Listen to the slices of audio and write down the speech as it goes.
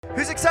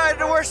Who's excited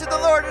to worship the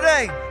Lord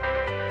today?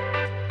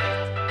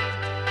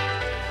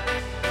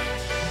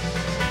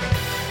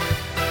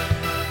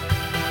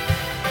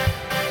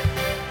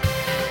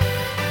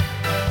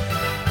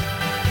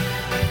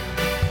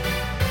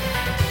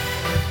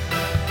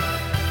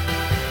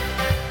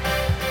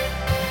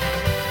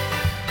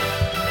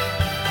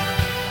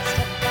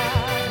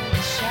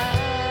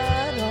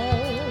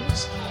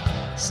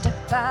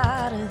 Step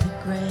out of the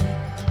grave,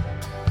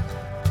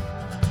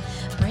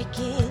 break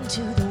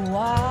into the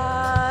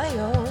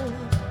wild,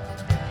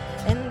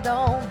 and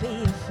don't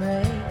be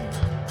afraid.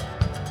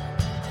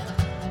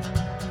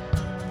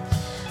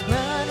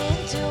 Run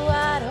into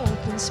wide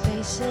open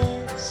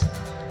spaces,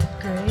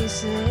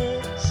 grace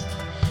is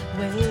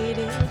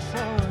waiting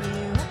for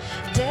you.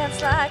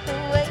 Dance like the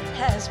weight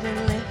has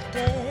been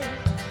lifted,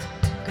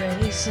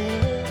 grace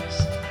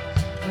is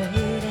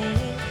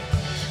waiting.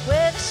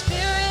 Where the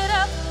Spirit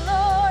of the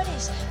Lord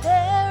is,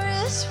 there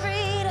is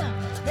freedom,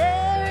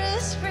 there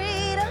is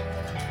freedom.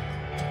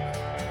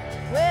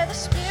 Where the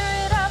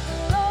Spirit of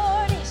the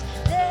Lord is,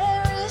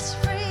 there is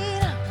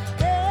freedom,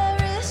 there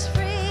is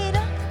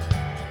freedom.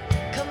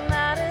 Come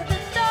out of the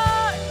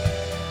dark,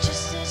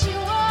 just as you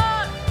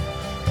are,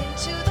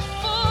 into the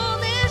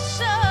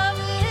fullness of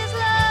His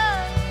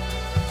love.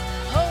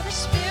 Holy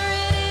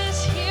Spirit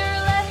is here,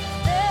 let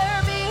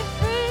there be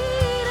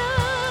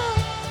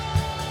freedom.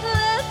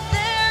 Let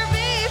there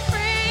be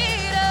freedom.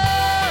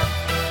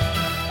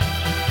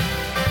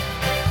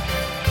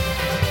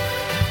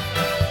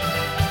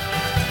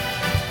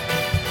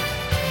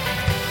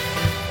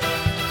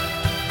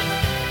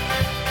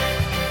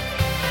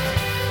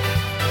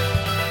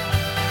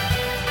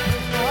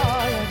 Bring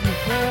all of your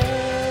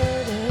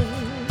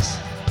burdens,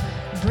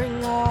 bring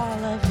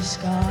all of your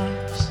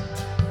scars.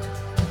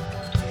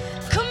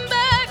 Come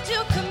back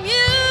to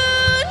communion,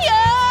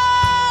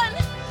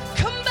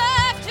 come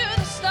back to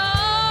the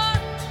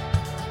start.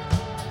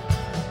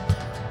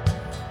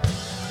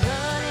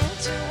 Run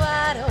into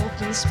wide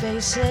open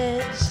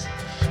spaces,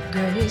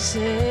 grace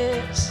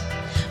is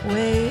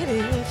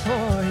waiting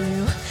for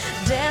you.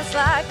 Dance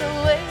like the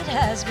weight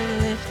has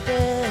been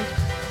lifted,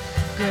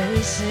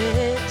 grace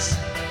is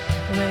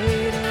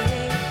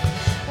waiting.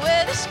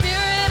 Where the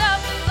Spirit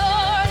of the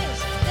Lord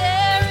is,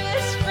 there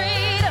is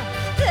freedom,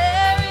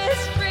 there is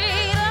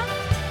freedom.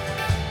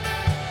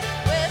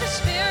 Where the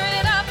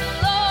Spirit of the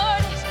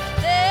Lord is,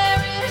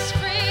 there is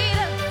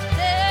freedom,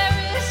 there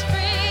is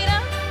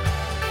freedom.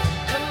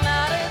 Come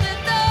out of the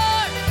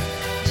dark,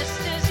 just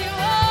as you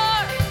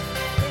are,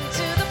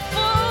 into the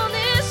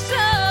fullness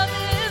of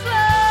His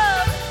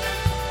love.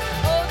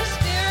 Oh, the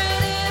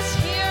Spirit is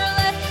here,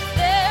 let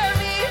there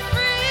be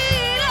freedom.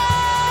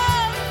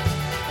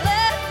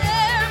 Let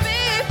there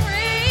be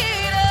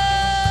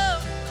freedom.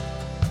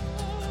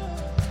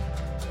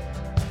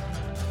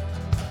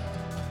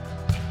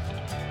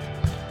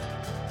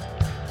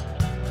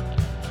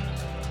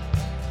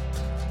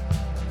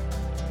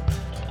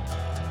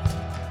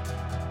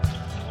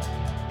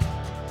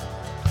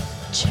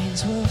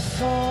 Chains will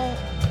fall,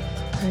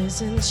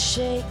 prisons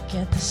shake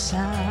at the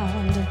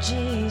sound of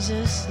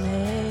Jesus'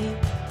 name.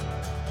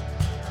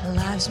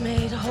 Lives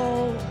made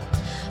whole,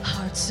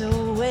 hearts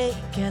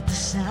awake at the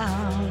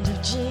sound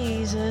of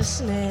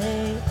Jesus'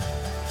 name.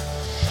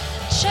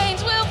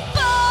 Chains will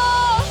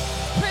fall,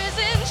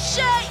 prisons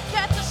shake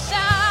at the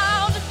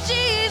sound of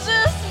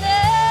Jesus'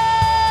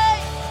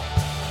 name.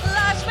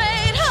 Lives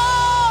made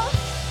whole,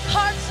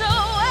 hearts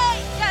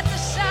awake at the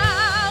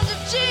sound of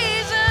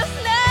Jesus'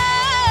 name.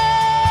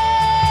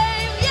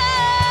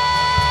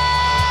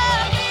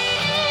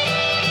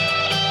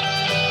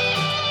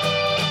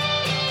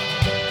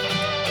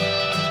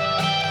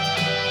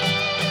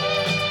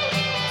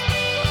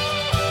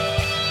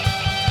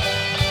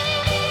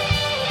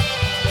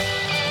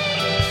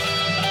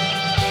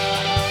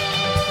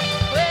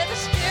 Where the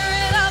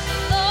Spirit of the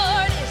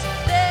Lord is,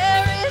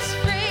 there is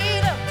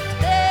freedom,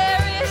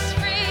 there is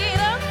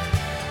freedom.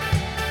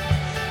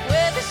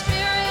 Where the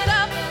Spirit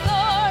of the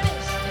Lord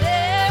is,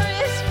 there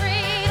is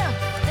freedom,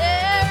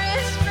 there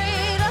is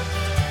freedom.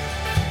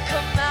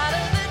 Come out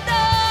of the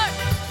dark,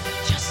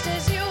 just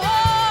as you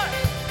are,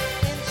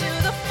 into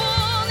the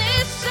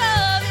fullness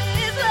of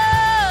His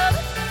love.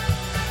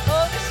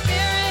 Oh, the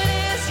Spirit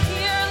is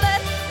here,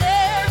 let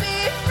there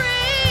be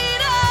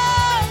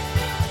freedom.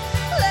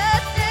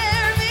 Let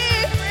there be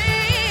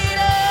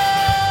freedom.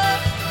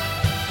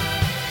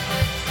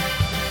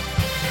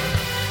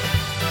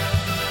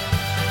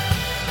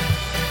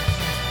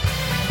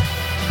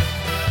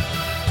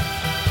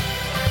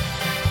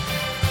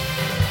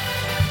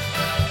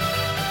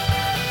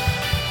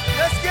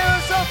 Let's give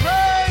Him some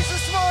praise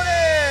this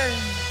morning.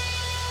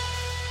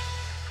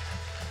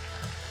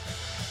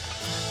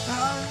 I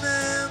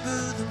remember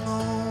the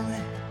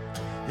moment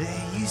that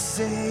you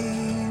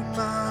saved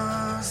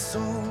my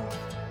soul.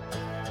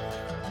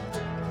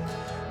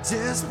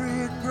 Desperate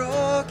and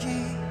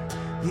broken,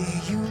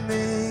 yeah, you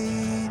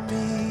made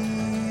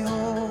me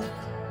whole.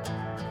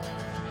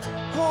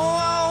 Oh,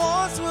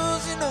 I once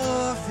was an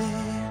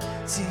orphan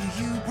till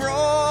you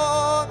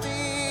brought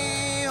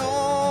me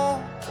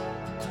home.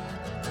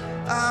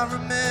 I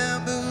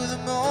remember the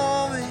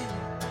moment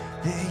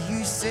that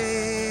you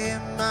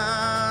saved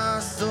my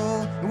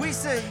soul. We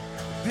say,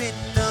 been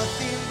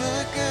nothing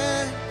but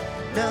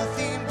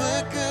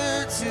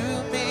good to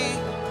me.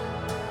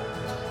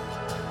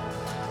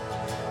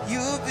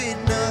 You've been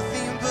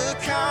nothing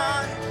but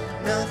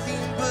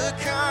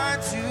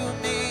kind to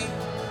me.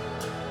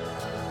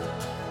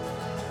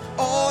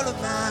 All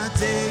of my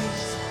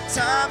days,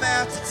 time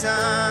after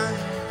time,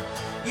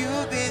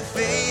 you've been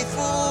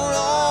faithful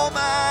all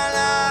my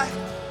life.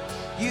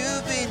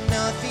 You've been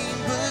nothing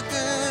but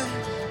good.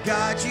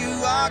 God,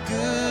 you are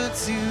good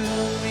to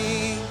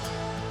me.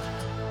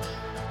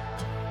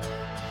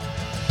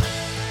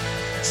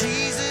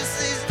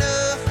 Jesus, is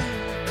nothing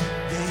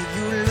that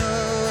your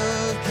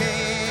love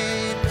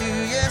can do.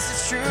 Yes,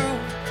 it's true.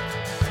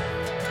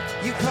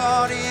 You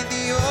parted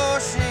the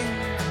ocean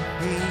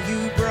and you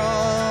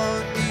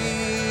brought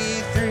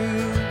me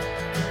through.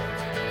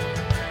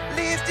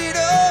 Lifted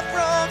up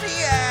from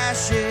the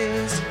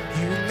ashes,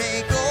 you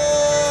make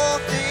all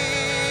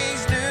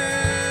things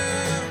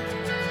new.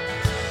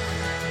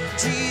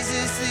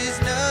 Jesus, is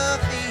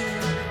nothing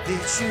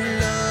that your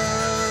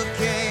love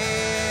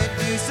can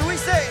do. So we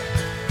say,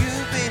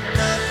 you've been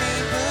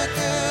nothing but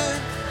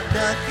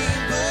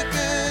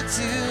good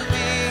to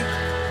me.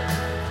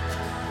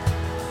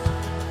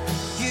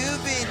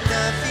 You've been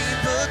nothing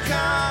but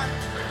kind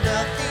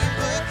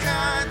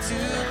to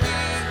me.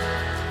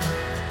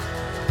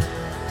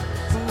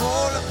 For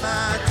all of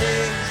my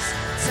days,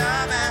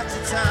 time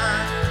after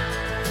time,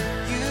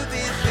 you've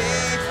been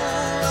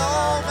faithful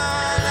all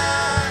my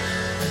life.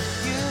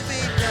 You've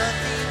been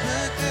nothing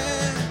but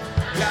good.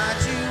 God,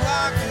 you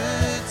are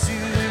good to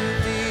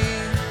me.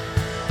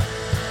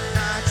 I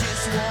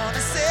just want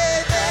to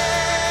say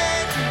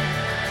thank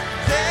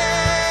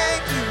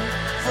you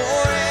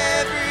for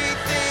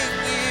everything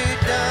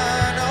you've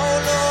done. Oh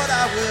Lord, I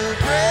will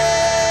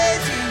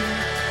praise you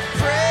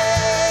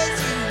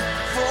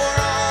for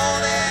all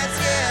that's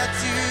yet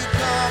to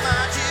come. I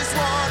just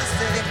want to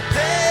say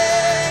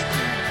thank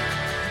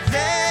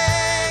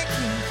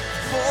you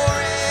for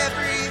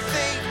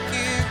everything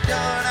you've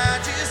done. I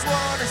just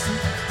want to say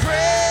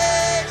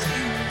praise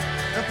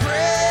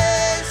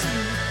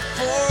you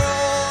for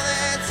all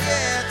that's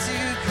yet to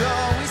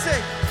come. We say,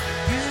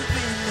 you've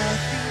been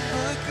nothing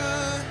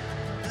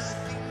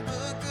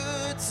but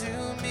good to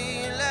me.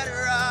 Let it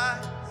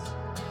rise.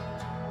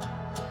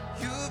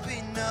 You've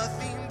been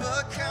nothing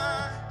but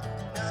kind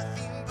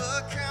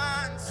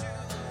to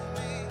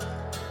me.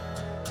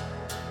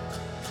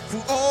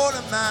 For all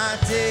of my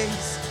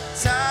days,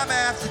 time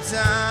after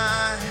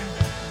time,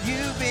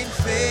 you've been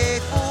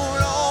faithful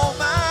all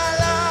my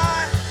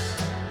life.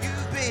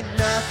 You've been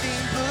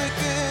nothing but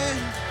good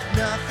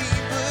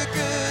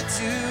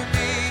to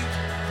me.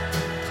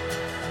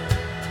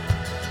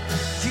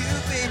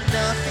 You've been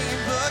nothing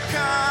but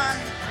kind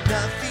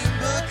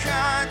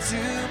to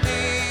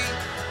me.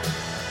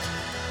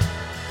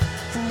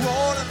 For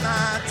all of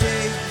my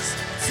days,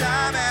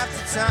 time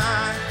after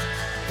time,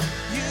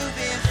 you've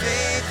been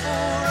faithful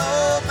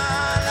all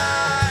my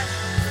life.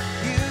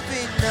 You've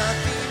been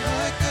nothing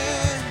but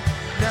good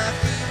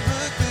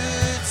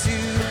to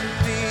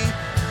me.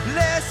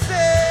 Let's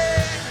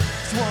say,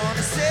 just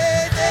wanna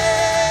say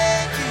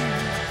thank you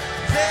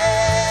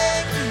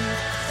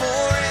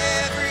for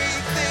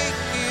everything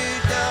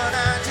you've done. I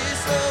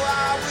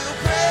will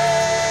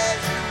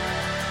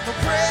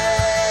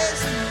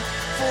praise you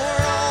for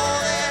all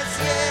that's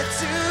yet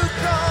to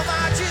come. I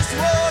just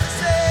want to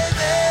say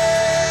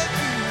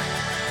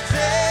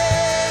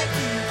thank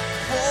you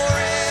for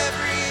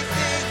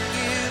everything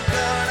you've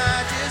done. I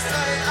just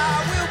say I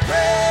will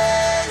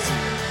praise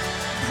you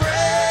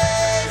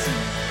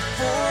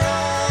for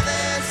all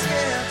that's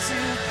yet to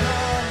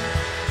come.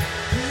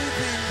 You've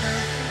been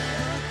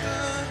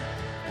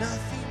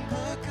nothing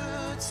but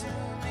good to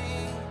me.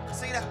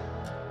 Sing it out.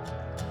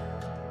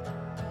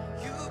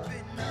 You've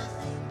been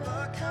nothing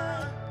but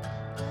kind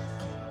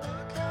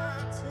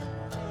to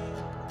me.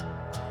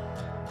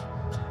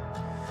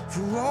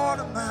 For all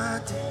of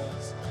my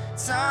days,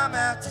 time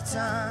after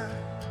time,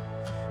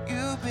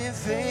 you've been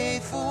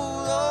faithful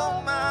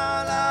all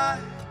my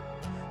life.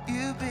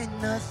 You've been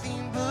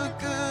nothing but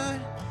good.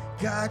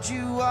 God,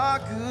 you are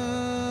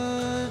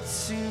good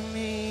to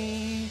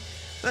me.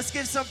 Let's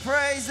give some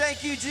praise.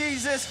 Thank you,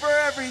 Jesus, for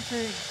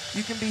everything.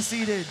 You can be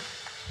seated.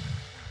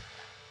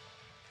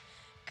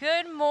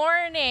 Good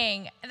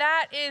morning.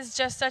 That is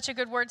just such a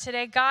good word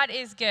today. God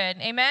is good.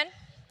 Amen.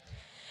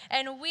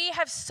 And we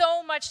have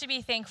so much to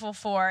be thankful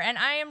for. And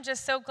I am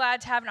just so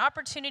glad to have an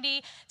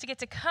opportunity to get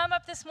to come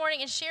up this morning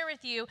and share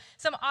with you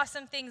some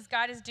awesome things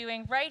God is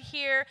doing right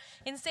here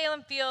in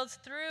Salem Fields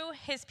through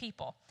his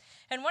people.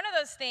 And one of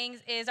those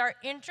things is our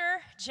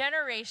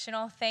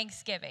intergenerational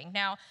Thanksgiving.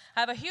 Now,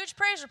 I have a huge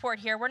praise report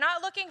here. We're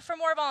not looking for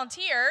more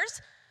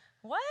volunteers.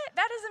 What?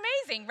 That is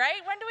amazing,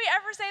 right? When do we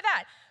ever say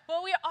that?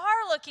 What we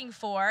are looking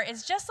for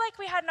is, just like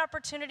we had an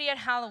opportunity at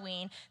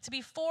Halloween to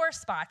be for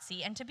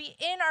Spotsy and to be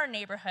in our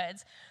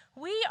neighborhoods,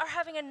 we are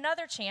having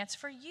another chance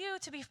for you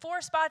to be for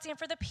Spotsy and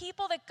for the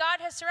people that God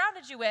has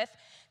surrounded you with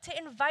to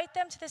invite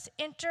them to this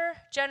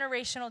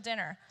intergenerational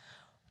dinner.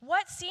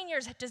 What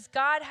seniors does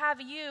God have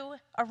you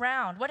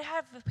around? What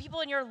have the people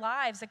in your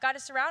lives that God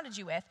has surrounded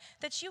you with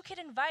that you could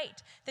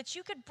invite, that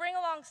you could bring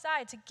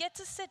alongside to get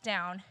to sit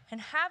down and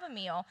have a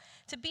meal,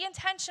 to be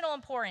intentional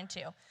and pour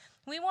into?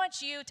 We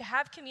want you to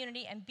have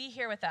community and be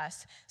here with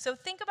us. So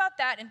think about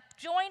that and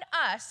join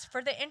us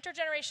for the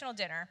intergenerational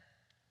dinner,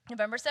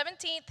 November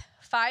 17th,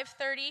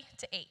 5:30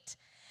 to 8.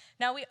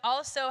 Now, we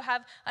also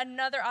have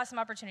another awesome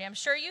opportunity. I'm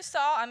sure you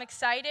saw, I'm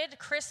excited,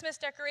 Christmas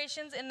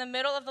decorations in the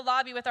middle of the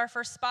lobby with our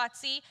first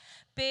Spotsy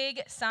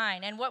big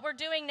sign. And what we're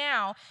doing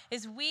now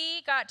is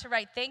we got to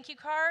write thank you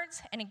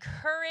cards and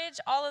encourage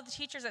all of the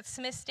teachers at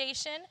Smith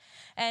Station.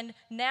 And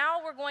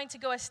now we're going to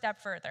go a step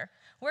further.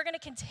 We're going to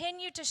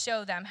continue to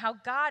show them how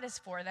God is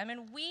for them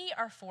and we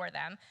are for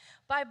them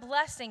by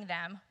blessing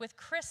them with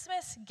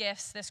Christmas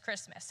gifts this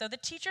Christmas. So the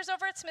teachers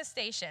over at Smith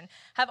Station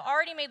have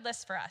already made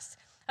lists for us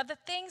of the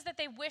things that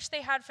they wish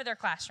they had for their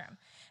classroom.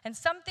 And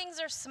some things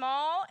are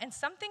small and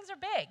some things are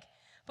big.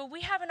 But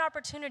we have an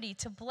opportunity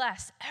to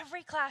bless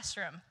every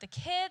classroom, the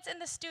kids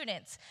and the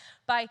students,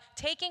 by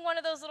taking one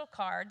of those little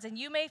cards. And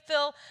you may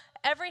fill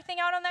everything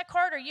out on that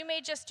card, or you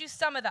may just do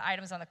some of the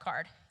items on the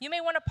card. You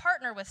may want to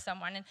partner with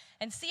someone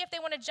and see if they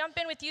want to jump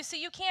in with you so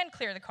you can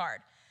clear the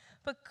card.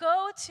 But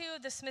go to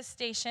the Smith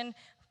Station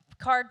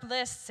card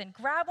lists and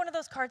grab one of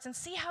those cards and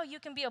see how you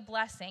can be a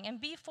blessing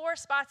and be for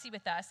Spotsy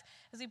with us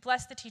as we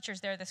bless the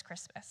teachers there this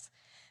Christmas.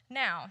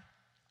 Now,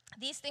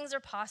 these things are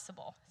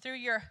possible through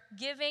your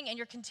giving and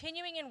your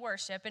continuing in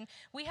worship, and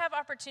we have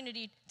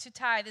opportunity to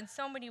tithe in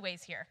so many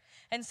ways here.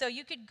 And so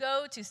you could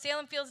go to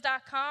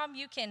salemfields.com,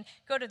 you can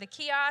go to the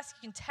kiosk,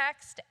 you can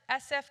text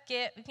SF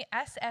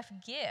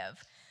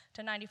Give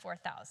to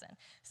 94,000.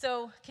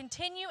 So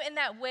continue in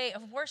that way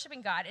of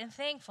worshiping God and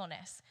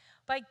thankfulness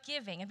by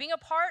giving and being a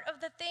part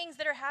of the things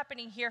that are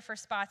happening here for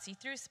Spotsy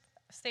through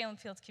Salem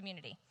Fields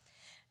community.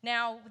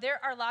 Now, there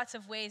are lots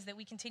of ways that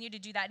we continue to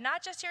do that,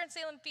 not just here in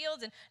Salem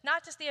Fields and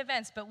not just the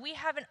events, but we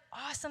have an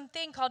awesome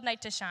thing called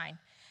Night to Shine,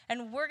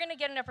 and we're going to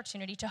get an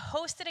opportunity to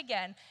host it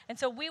again. And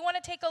so we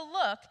want to take a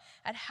look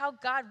at how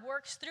God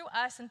works through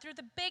us and through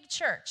the big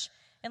church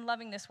in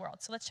loving this world.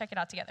 So let's check it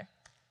out together.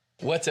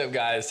 What's up,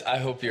 guys? I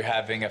hope you're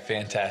having a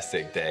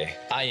fantastic day.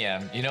 I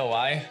am. You know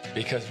why?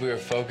 Because we were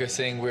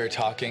focusing, we were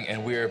talking,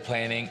 and we were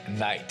planning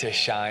Night to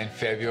Shine,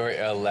 February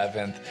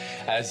 11th.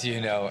 As you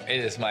know,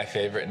 it is my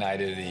favorite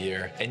night of the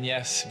year. And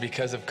yes,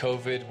 because of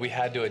COVID, we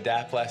had to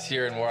adapt last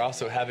year, and we're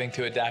also having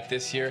to adapt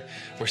this year.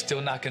 We're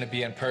still not going to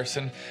be in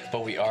person,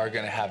 but we are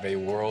going to have a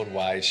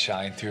worldwide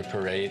Shine Through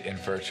parade and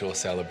virtual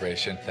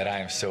celebration that I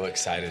am so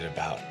excited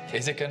about.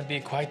 Is it going to be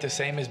quite the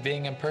same as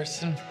being in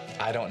person?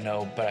 I don't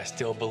know, but I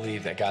still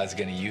believe that God's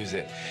going to use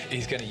it.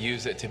 He's going to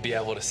use it to be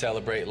able to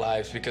celebrate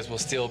lives, because we'll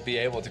still be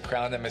able to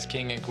crown them as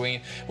king and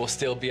queen. We'll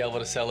still be able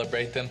to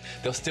celebrate them.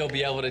 They'll still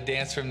be able to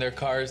dance from their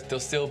cars.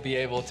 They'll still be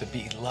able to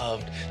be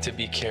loved, to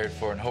be cared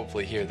for, and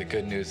hopefully hear the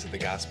good news of the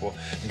gospel.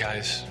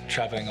 Guys,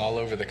 traveling all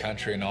over the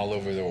country and all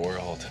over the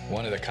world,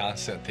 one of the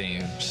constant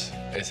themes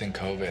is in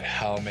COVID,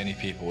 how many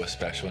people with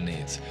special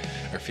needs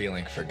are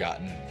feeling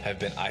forgotten, have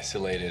been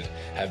isolated,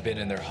 have been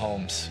in their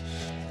homes,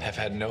 have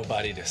had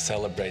nobody to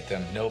celebrate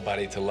them,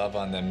 nobody to love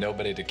on them,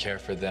 nobody to care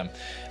for them.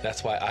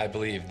 That's why I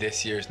believe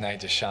this year's Night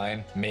to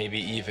Shine may be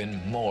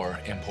even more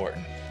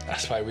important.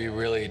 That's why we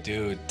really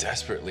do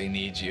desperately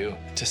need you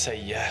to say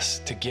yes,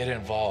 to get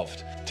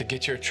involved, to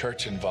get your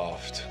church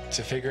involved,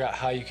 to figure out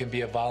how you can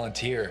be a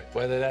volunteer,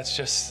 whether that's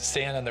just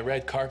stand on the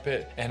red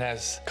carpet and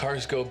as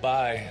cars go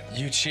by,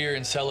 you cheer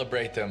and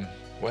celebrate them.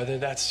 Whether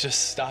that's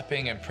just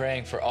stopping and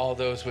praying for all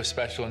those with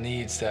special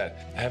needs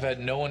that have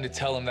had no one to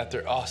tell them that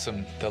they're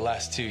awesome the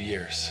last 2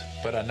 years.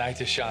 But on Night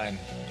to Shine,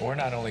 we're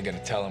not only going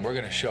to tell them, we're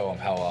going to show them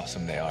how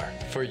awesome they are.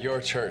 For your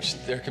church,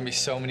 there can be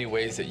so many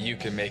ways that you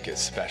can make it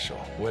special.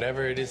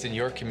 Whatever it is in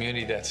your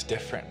community that's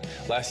different.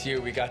 Last year,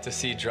 we got to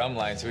see drum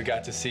lines, we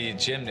got to see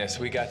gymnasts,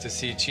 we got to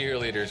see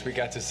cheerleaders, we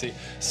got to see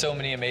so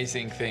many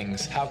amazing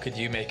things. How could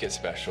you make it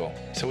special?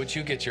 So would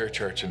you get your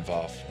church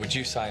involved? Would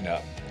you sign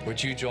up?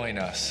 Would you join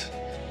us?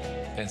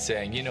 And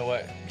saying, you know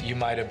what, you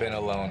might have been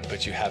alone,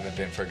 but you haven't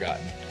been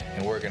forgotten.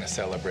 And we're going to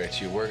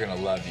celebrate you. We're going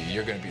to love you.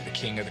 You're going to be the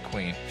king of the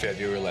queen,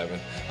 February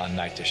 11th on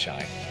Night to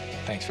Shine.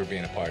 Thanks for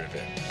being a part of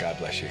it. God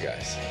bless you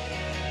guys.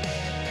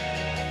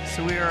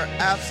 So we are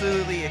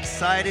absolutely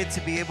excited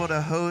to be able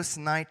to host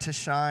Night to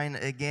Shine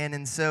again.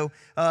 And so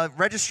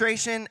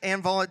registration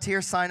and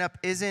volunteer sign up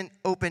isn't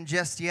open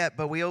just yet,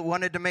 but we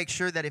wanted to make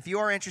sure that if you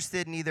are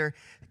interested in either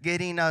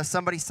getting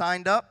somebody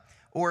signed up,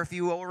 or if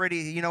you already,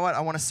 you know what,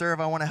 I want to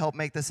serve, I want to help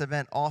make this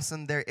event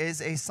awesome, there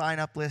is a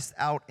sign-up list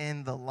out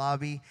in the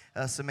lobby,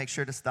 so make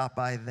sure to stop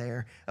by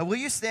there. Will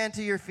you stand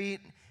to your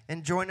feet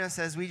and join us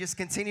as we just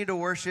continue to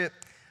worship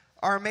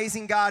our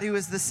amazing God who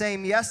is the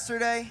same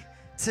yesterday,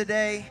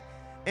 today,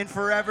 and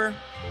forever.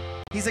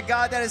 He's a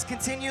God that is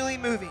continually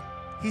moving.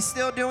 He's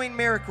still doing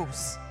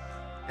miracles.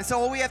 And so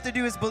all we have to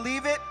do is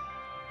believe it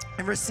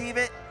and receive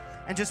it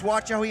and just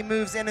watch how he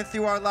moves in and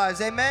through our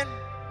lives. Amen?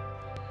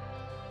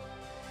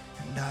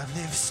 And I've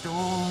lived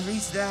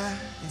stories that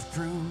have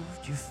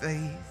proved your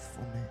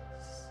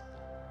faithfulness.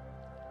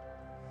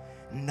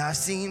 And I've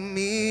seen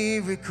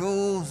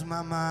miracles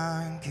my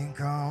mind can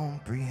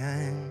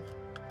comprehend.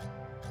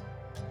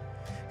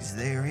 'Cause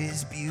there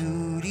is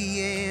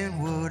beauty in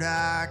what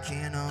I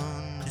can't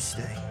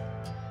understand.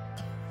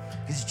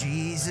 'Cause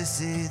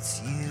Jesus,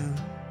 it's you.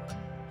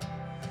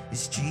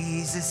 It's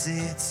Jesus,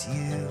 it's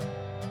you.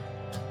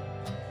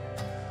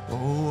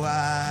 Oh,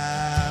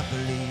 I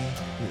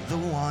believe you're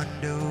the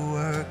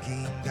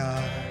wonder-working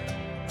God.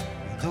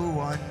 You're the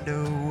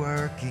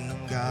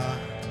wonder-working God.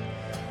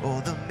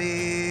 All the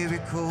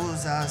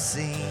miracles I've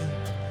seen,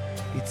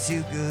 you're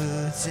too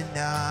good to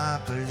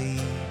not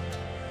believe.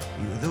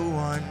 You're the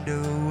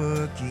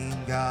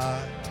wonder-working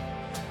God,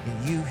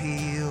 and you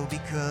heal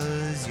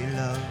because you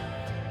love.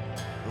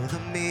 All the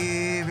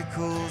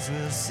miracles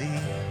we'll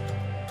see,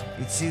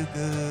 you're too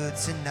good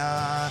to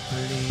not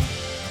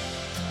believe.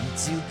 You're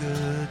too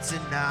good to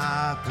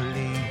not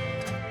believe.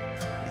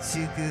 You're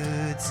too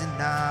good to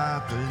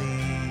not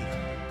believe.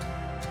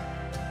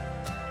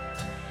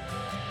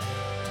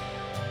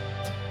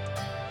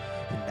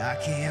 And I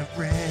can't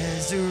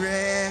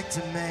resurrect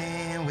a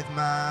man with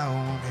my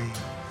own hands,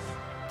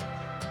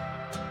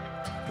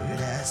 but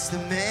as the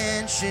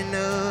mention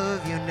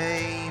of your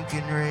name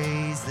can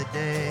raise the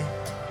dead.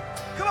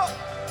 Come on!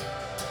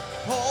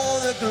 All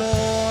the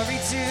glory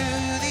to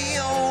the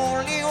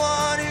only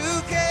one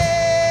who can.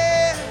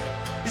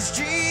 It's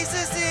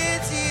Jesus,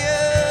 it's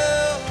you.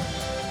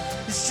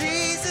 It's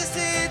Jesus,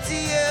 it's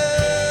you.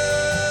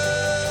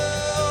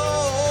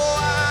 Oh,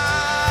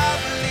 I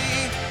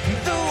believe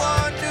you're the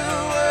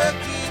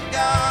wonder-working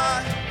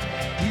God.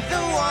 You're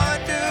the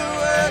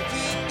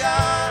wonder-working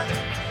God.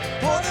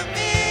 All the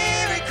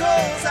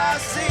miracles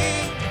I've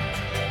seen,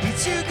 you're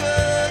too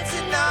good to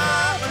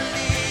not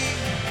believe.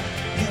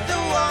 You're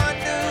the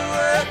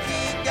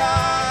wonder-working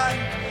God.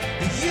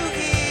 You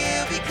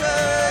heal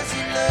because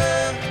you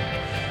love.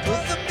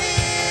 All the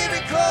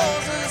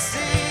miracles we'll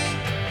see,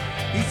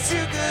 you're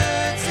too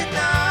good to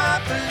not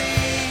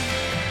believe.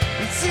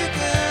 You're too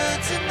good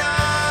to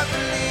not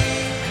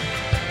believe.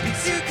 You're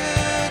too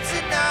good to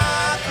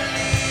not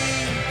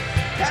believe.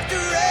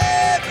 After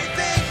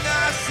everything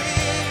I've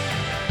seen,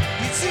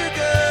 you're too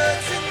good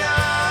to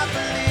not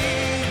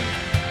believe.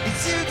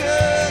 You're too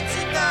good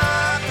to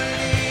not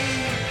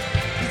believe.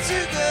 You're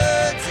too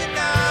good to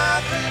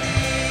not believe.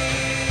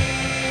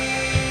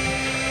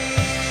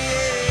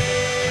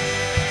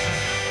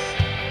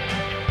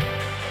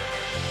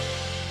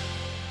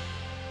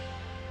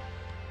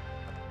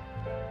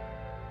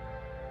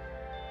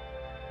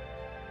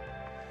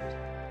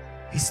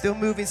 He's still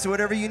moving, so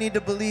whatever you need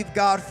to believe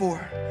God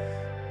for,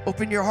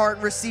 open your heart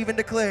and receive and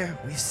declare.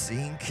 We've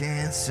seen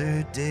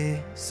cancer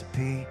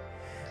disappear.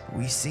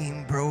 We've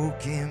seen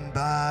broken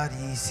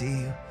bodies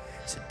healed.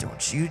 So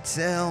don't you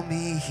tell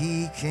me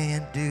he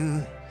can't do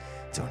it.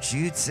 Don't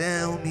you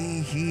tell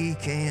me he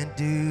can't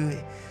do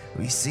it.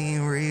 We've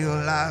seen real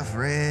life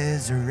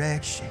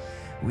resurrection.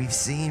 We've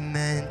seen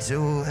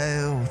mental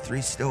health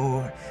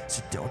restored.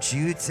 So don't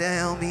you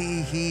tell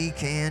me he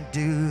can't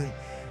do it.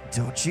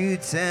 Don't you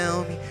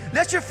tell me.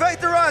 Let your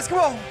faith arise, come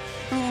on.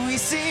 We've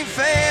seen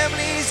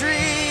families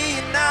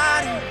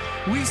reunited.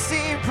 We've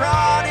seen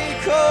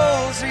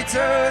prodigals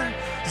return.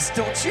 Just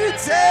don't you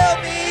tell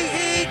me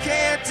he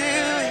can't do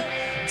it.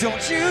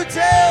 Don't you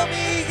tell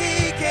me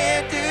he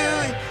can't do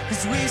it.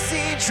 'Cause we've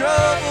seen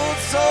troubled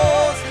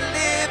souls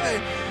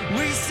delivered.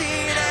 We've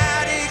seen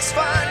addicts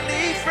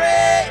finally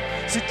free.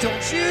 So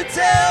don't you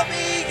tell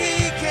me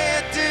he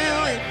can't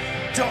do it.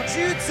 Don't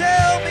you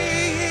tell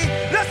me.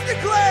 Let's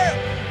declare.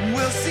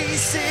 We'll see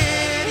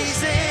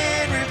cities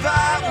in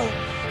revival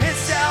and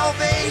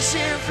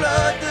salvation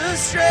flood the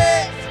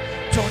strength.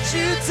 Don't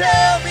you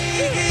tell me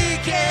he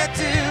can't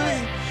do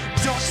it.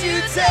 Don't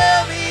you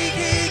tell me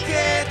he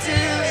can't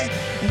do it.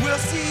 We'll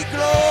see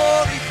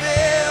glory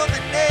fill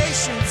the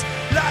nations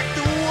like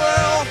the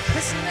world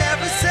has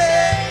never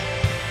seen.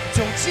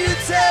 Don't you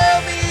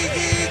tell me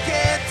he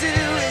can't do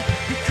it,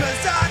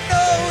 because I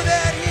know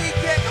that he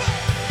can.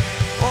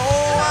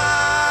 Oh,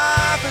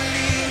 I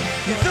believe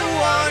you're the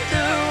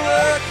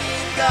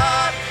wonder-working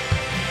God.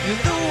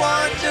 You're the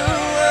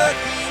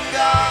wonder-working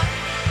God.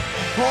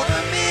 All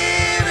the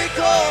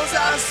miracles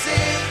I've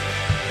seen,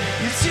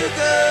 you're too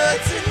good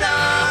to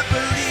not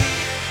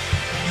believe.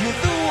 You're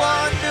the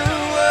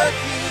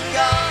wonder-working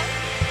God.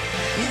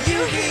 And you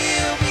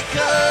heal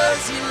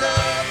because you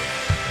love.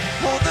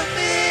 All the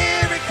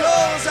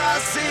miracles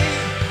I've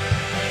seen,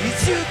 you're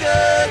too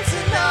good to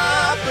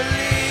not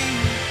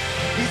believe.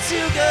 You're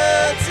too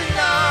good to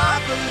not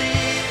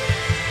believe.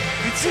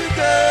 You're too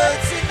good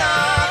to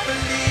not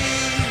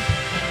believe.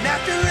 And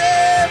after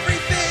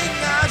everything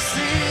I've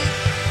seen,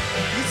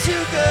 you're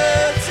too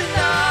good to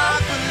not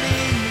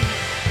believe.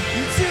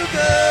 You're too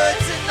good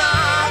to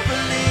not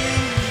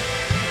believe.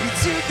 You're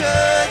too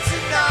good to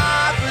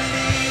not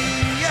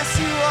believe. Yes,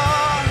 you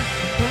are.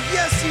 Oh,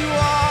 yes, you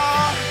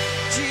are.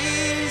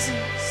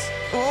 Jesus.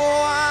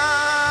 Oh,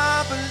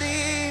 I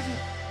believe it.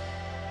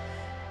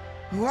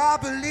 Oh, I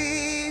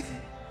believe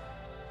it.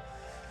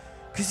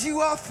 'cause you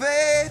are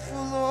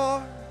faithful,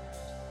 Lord,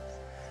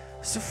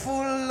 so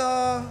full of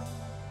love.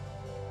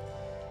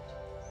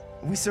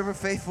 We serve a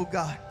faithful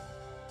God.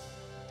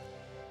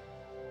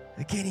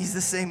 Again, he's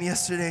the same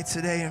yesterday,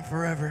 today, and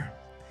forever.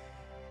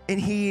 And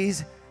he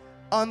is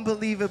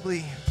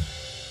unbelievably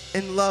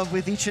in love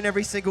with each and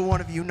every single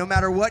one of you, no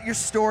matter what your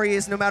story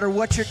is, no matter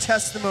what your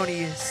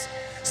testimony is.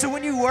 So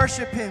when you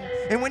worship him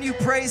and when you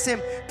praise him,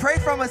 pray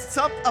from a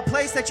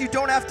place that you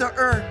don't have to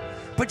earn,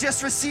 but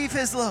just receive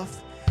his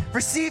love,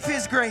 receive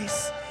his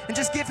grace, and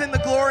just give him the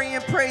glory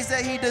and praise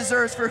that he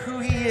deserves for who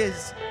he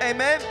is.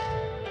 Amen.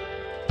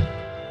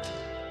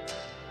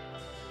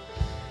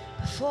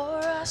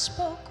 Before I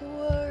spoke a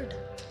word,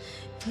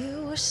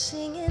 you were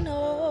singing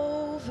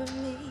over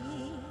me.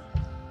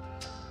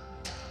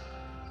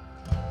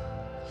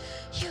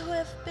 You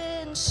have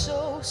been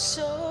so,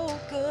 so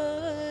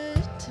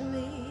good to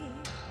me.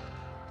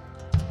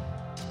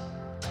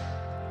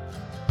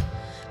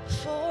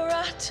 Before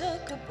I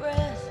took a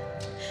breath,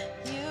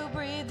 you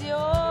breathed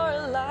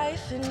your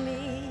life in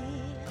me.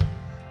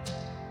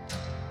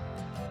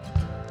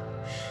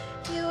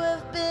 You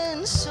have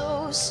been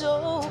so,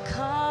 so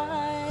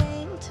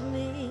kind to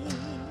me.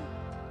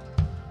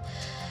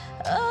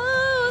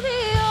 Oh,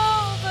 the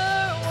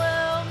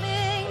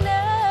overwhelming,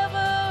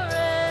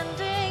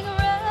 never-ending,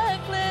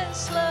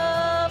 reckless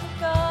love of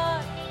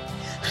God.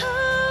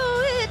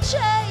 Oh, it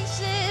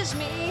chases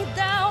me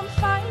down,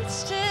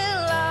 fights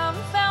till I'm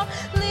found,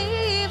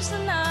 leaves the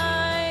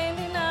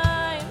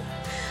 99.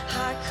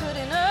 I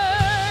couldn't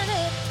earn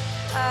it,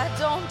 I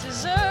don't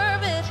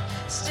deserve it,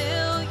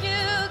 still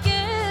you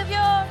give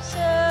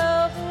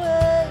yourself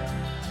away.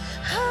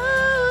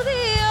 Oh,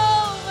 the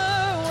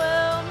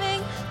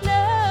overwhelming,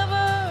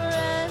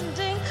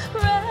 never-ending,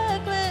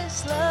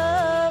 reckless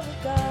love of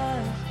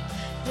God.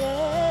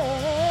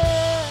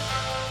 Yeah.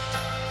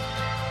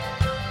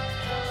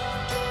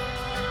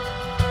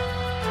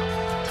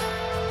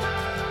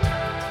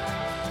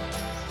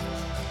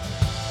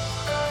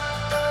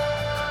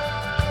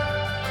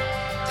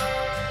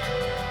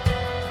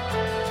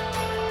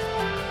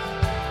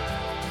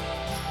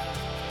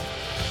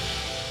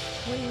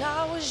 When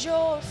I was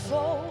your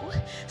foe,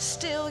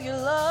 still your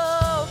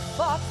love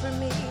fought for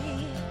me.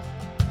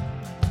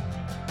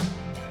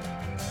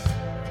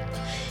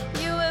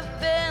 You have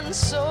been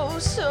so,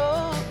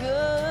 so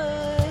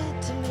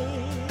good to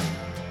me.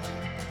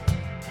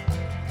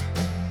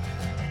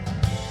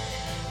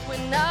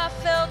 When I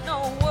felt no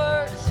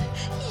worth,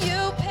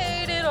 you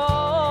paid it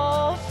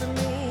all for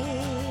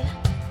me.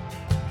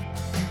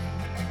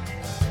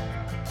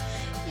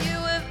 You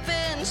have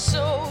been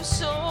so,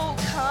 so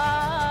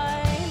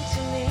kind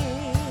to me.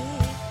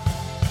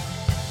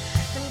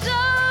 And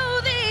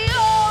oh, the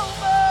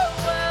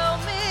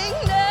overwhelming,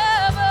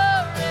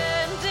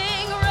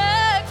 never-ending,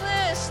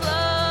 reckless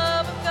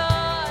love of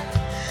God.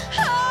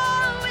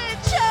 Oh, it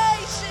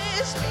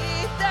chases me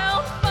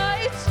down,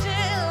 fights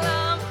till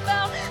I'm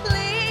found,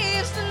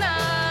 leaves the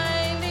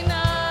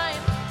 99.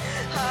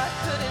 I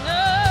couldn't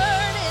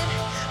earn it,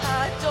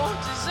 I don't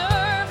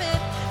deserve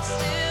it,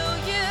 still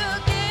you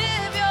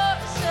give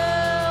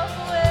yourself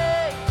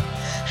away.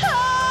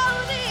 Oh,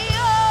 the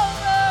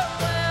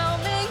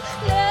overwhelming,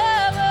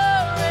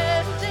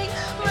 never-ending,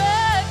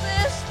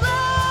 reckless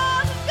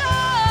love of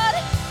God.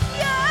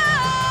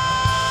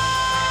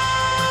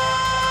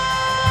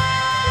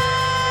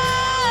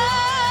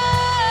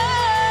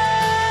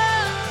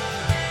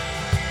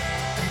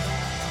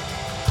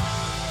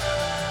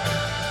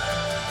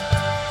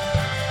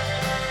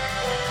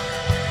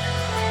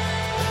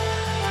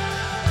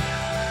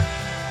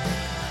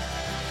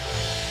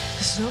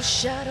 There's no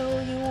shadow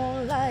you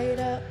won't light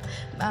up,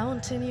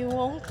 mountain you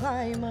won't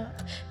climb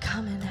up,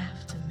 coming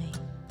after me.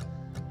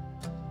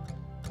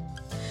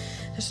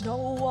 There's no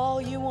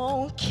wall you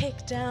won't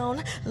kick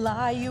down,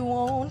 lie you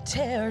won't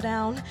tear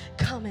down,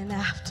 coming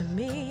after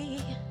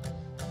me.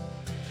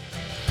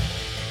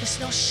 There's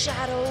no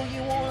shadow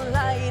you won't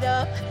light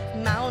up,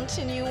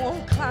 mountain you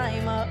won't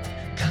climb up,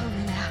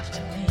 coming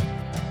after me.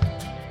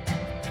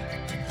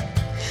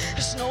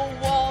 There's no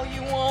wall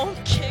you won't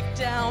kick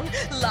down,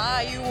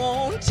 lie you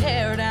won't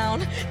tear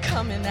down,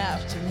 coming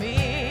after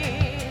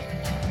me.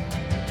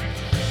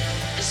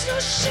 There's no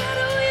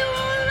shadow you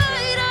won't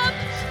light up,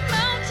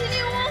 mountain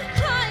you won't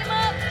climb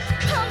up,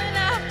 coming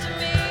after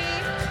me.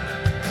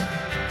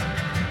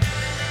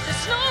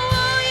 There's no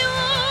wall you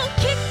won't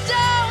kick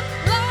down,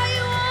 lie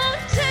you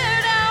won't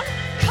tear down,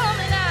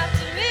 coming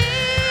after me.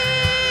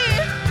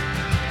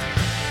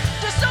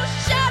 There's no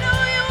shadow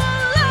you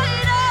won't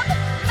light up,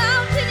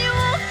 mountain you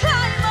won't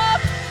climb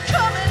up,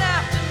 coming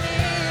after me.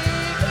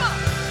 Come on.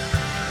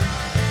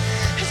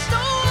 There's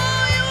no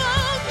wall you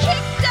won't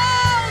kick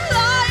down,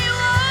 lie you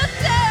won't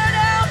tear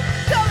down,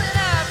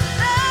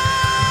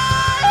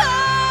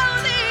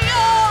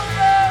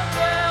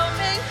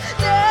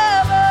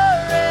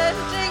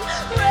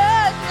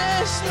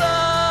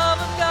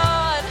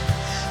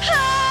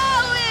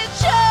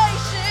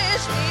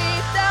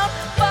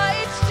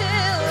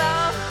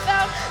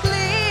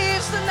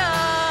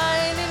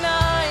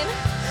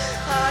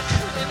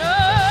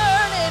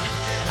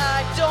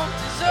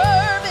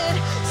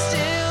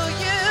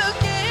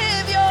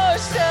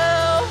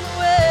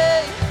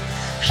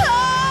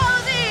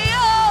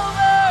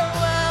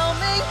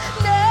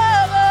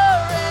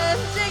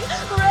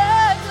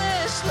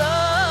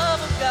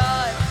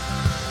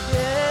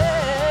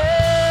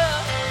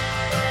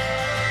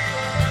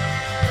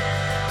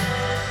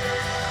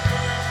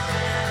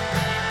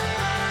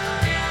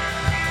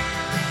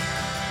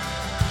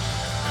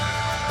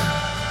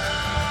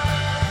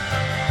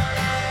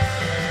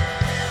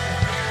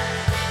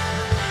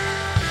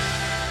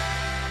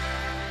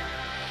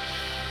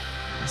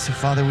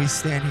 Father, we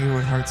stand here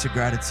with hearts of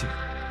gratitude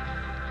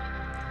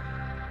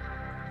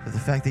for the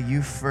fact that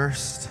you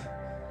first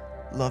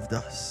loved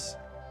us.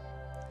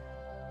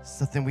 It's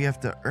nothing we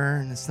have to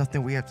earn. It's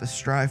nothing we have to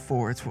strive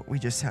for. It's what we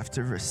just have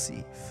to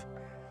receive.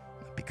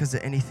 Not because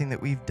of anything that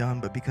we've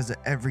done, but because of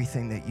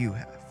everything that you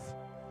have.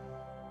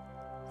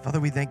 Father,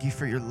 we thank you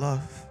for your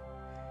love,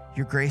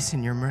 your grace,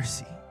 and your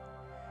mercy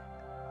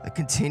that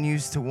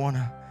continues to want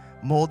to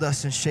mold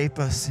us and shape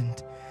us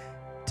and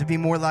to be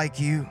more like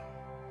you,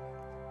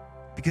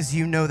 because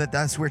you know that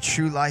that's where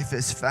true life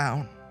is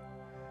found.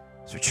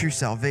 That's where true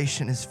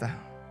salvation is found.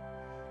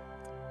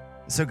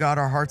 And so, God,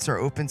 our hearts are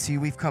open to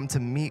you. We've come to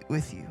meet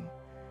with you.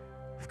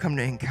 We've come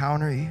to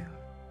encounter you.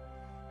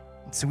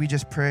 And so we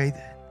just pray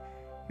that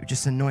you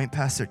just anoint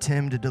Pastor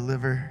Tim to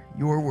deliver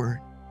your word,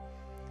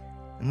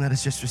 and let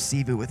us just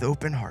receive it with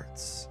open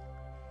hearts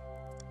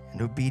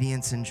and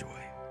obedience and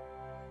joy.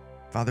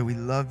 Father, we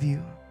love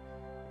you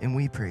and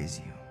we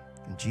praise you.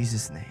 In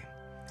Jesus' name,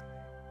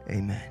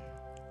 amen.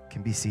 You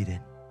can be seated.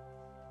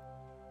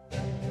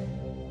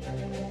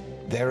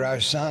 There are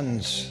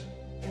sons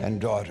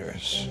and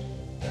daughters,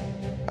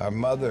 our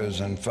mothers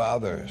and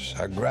fathers,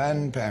 our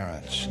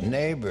grandparents,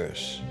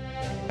 neighbors,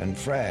 and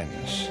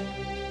friends.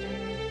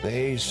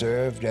 They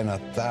served in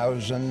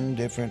 1,000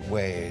 different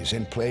ways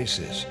in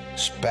places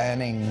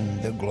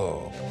spanning the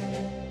globe,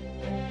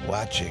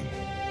 watching,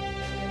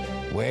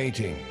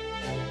 waiting,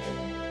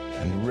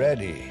 and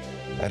ready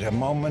at a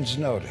moment's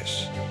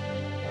notice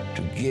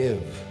to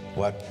give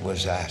what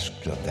was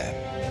asked of them.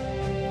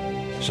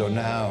 So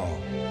now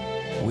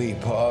we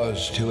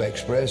pause to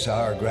express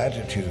our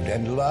gratitude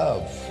and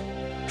love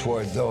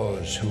toward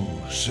those who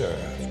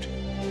served.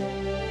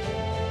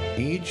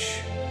 Each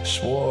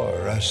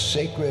swore a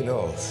sacred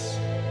oath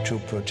to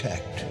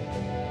protect,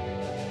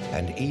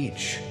 and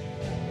each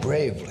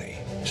bravely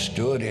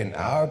stood in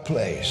our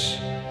place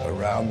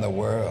around the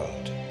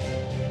world,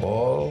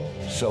 all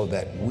so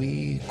that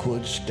we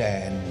could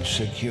stand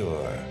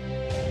secure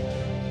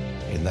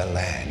in the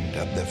land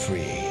of the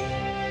free.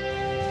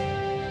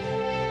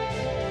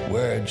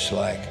 Words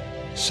like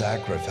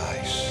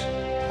sacrifice,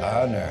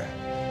 honor,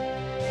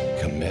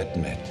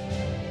 commitment,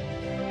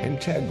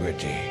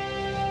 integrity,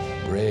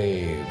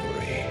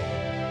 bravery,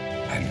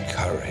 and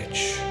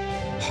courage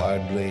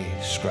hardly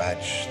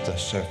scratch the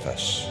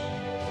surface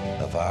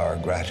of our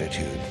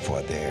gratitude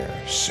for their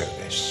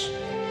service.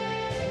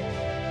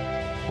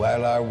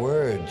 While our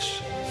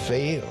words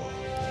fail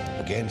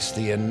against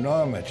the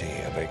enormity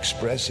of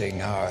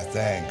expressing our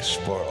thanks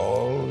for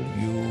all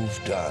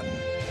you've done,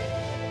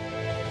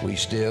 we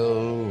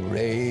still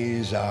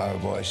raise our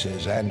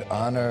voices and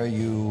honor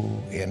you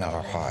in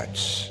our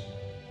hearts,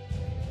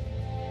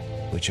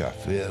 which are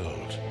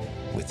filled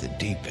with the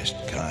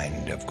deepest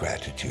kind of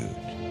gratitude.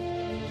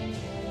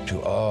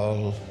 To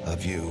all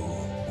of you,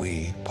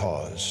 we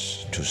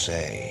pause to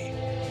say,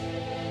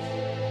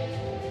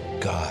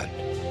 God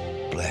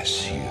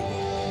bless you.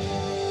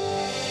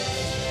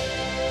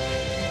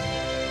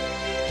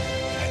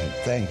 And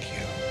thank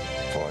you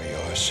for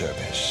your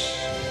service.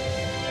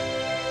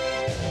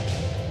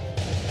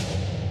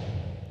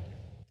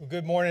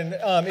 Good morning.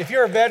 If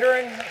you're a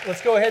veteran,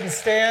 let's go ahead and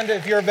stand.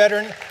 If you're a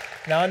veteran,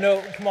 now I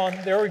know, come on,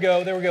 there we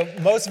go.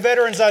 Most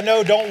veterans I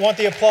know don't want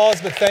the applause,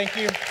 but thank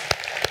you.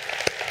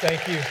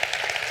 Thank you.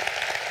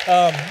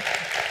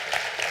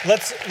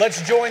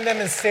 Let's join them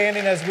in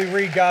standing as we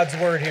read God's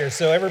word here.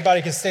 So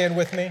everybody can stand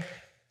with me.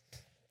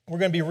 We're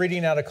going to be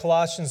reading out of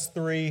Colossians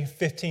 3,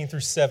 15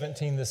 through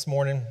 17 this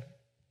morning.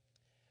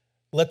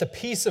 Let the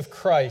peace of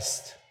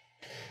Christ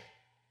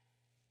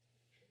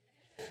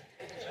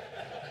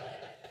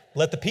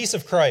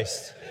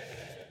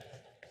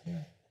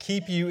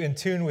keep you in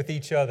tune with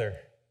each other,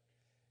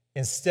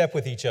 in step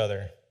with each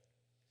other.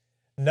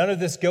 None of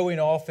this going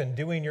off and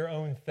doing your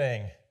own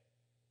thing.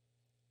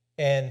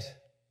 And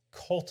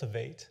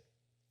cultivate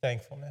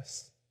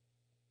thankfulness.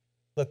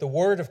 Let the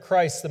word of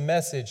Christ, the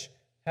message,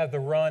 have the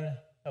run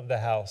of the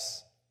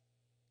house.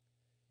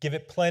 Give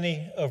it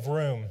plenty of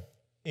room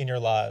in your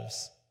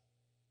lives.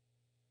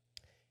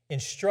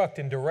 Instruct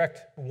and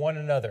direct one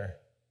another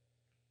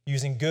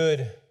using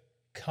good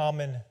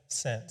common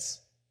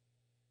sense.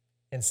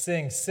 And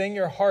sing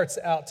your hearts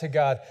out to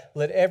God.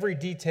 Let every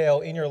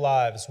detail in your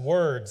lives,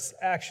 words,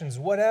 actions,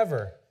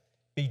 whatever,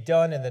 be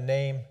done in the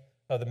name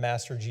of the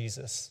Master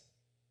Jesus.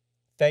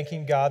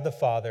 Thanking God the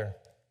Father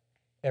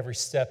every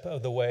step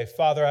of the way.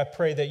 Father, I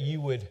pray that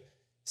you would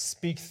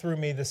speak through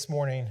me this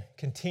morning.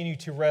 Continue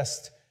to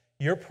rest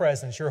your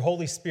presence, your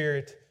Holy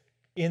Spirit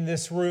in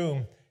this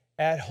room,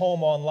 at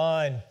home,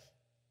 online,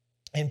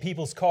 in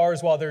people's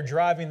cars while they're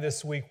driving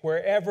this week.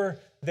 Wherever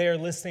they are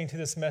listening to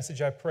this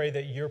message, I pray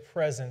that your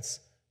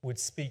presence would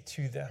speak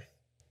to them.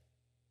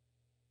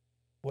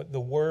 What the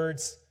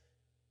words,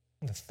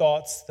 the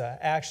thoughts, the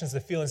actions, the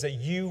feelings that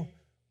you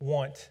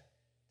want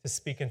to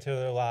speak into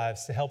their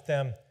lives, to help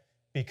them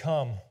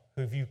become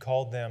who you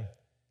called them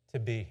to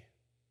be.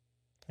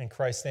 In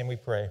Christ's name we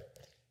pray.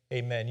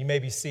 Amen. You may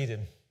be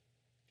seated.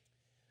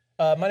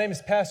 My name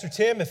is Pastor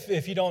Tim.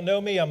 If you don't know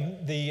me,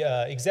 I'm the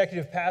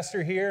executive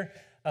pastor here.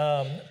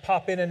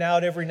 pop in and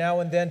out every now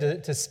and then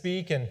to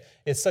speak, and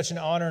it's such an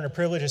honor and a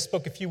privilege. I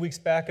spoke a few weeks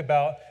back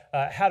about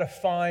how to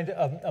find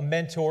a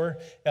mentor.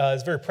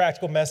 It's a very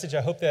practical message.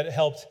 I hope that it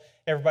helped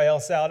everybody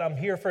else out. I'm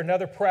here for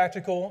another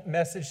practical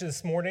message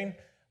this morning,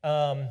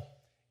 and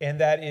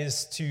that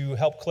is to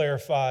help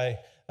clarify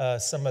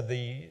some of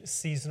the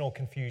seasonal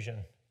confusion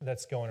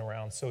that's going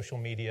around social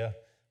media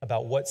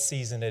about what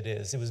season it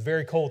is. It was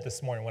very cold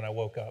this morning when I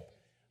woke up.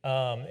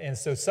 And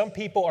so some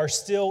people are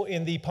still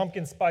in the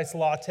pumpkin spice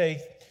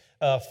latte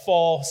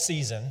fall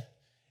season.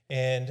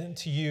 And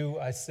to you,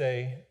 I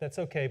say, that's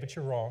okay, but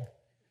you're wrong.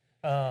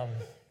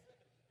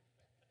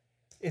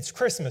 It's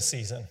Christmas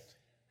season.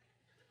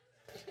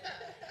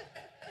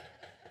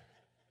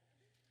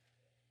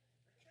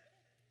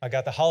 I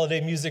got the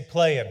holiday music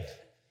playing.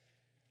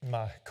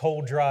 My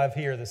cold drive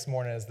here this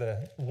morning as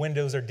the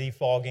windows are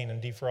defogging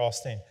and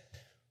defrosting.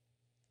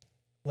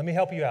 Let me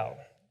help you out.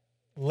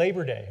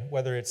 Labor Day,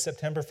 whether it's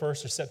September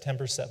 1st or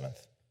September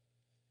 7th,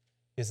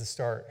 is the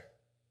start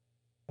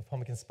of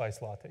pumpkin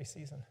spice latte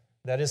season.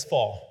 That is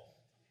fall.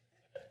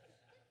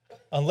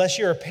 Unless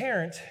you're a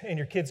parent and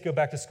your kids go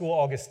back to school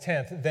August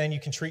 10th, then you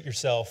can treat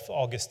yourself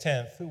August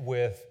 10th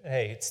with,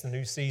 hey, it's the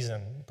new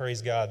season.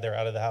 Praise God, they're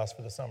out of the house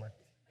for the summer.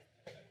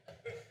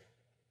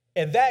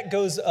 And that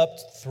goes up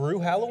through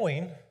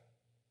Halloween,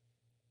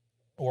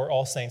 or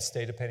All Saints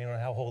Day, depending on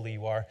how holy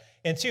you are,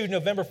 and to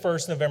November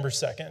 1st, November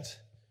 2nd.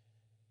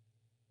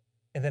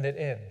 And then it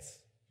ends.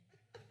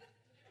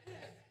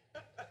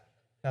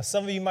 Now,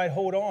 some of you might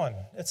hold on.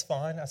 It's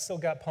fine. I still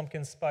got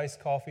pumpkin spice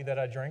coffee that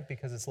I drink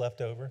because it's left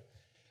over.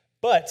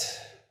 But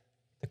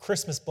the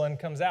Christmas blend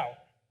comes out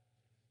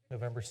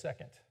November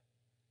 2nd.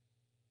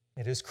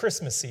 It is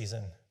Christmas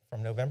season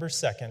from November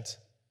 2nd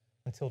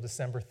until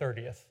December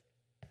 30th.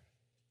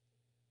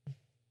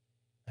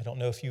 I don't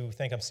know if you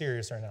think I'm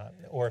serious or not,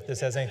 or if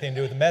this has anything to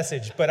do with the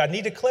message, but I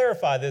need to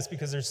clarify this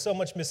because there's so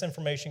much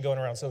misinformation going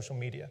around social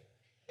media.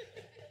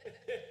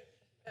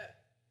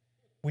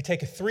 We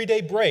take a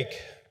 3-day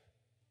break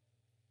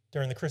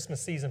during the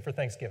Christmas season for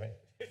Thanksgiving.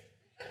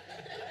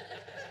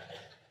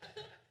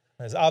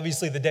 There's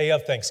obviously the day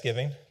of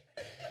Thanksgiving,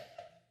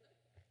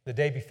 the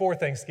day before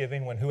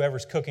Thanksgiving when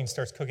whoever's cooking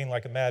starts cooking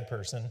like a mad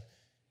person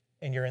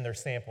and you're in there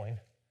sampling,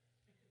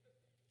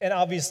 and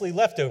obviously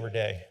leftover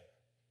day,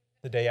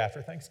 the day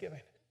after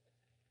Thanksgiving.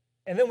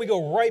 And then we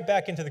go right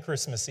back into the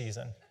Christmas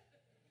season.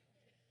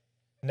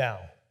 Now,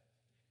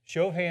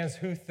 show of hands,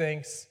 who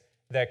thinks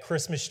that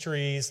Christmas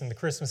trees and the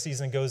Christmas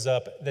season goes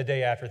up the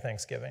day after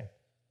Thanksgiving?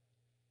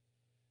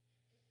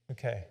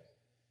 Okay.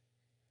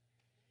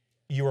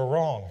 You are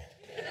wrong.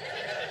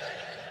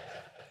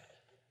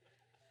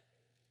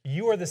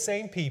 You are the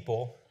same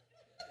people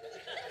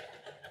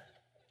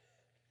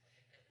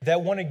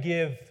that want to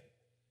give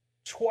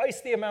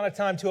twice the amount of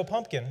time to a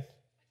pumpkin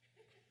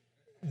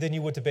than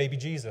you would to baby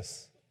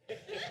Jesus.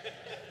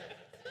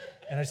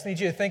 And I just need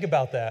you to think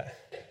about that.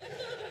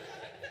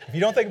 If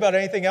you don't think about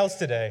anything else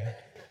today,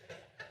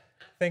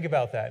 think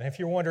about that. And if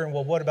you're wondering,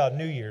 well, what about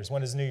New Year's?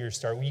 When does New Year's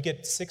start? Well, you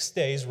get 6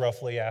 days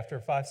roughly after,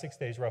 5-6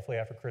 days roughly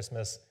after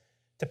Christmas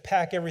to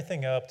pack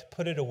everything up, to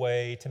put it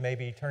away, to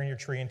maybe turn your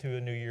tree into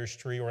a New Year's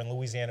tree, or in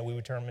Louisiana, we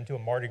would turn them into a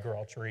Mardi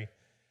Gras tree.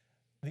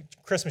 The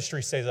Christmas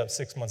tree stays up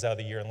 6 months out of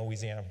the year in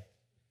Louisiana.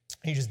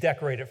 You just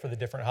decorate it for the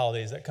different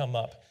holidays that come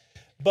up.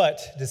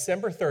 But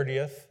December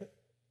 30th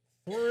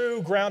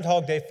through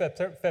Groundhog Day,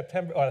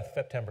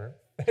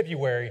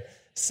 February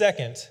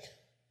 2nd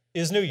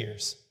is New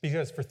Year's.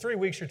 Because for 3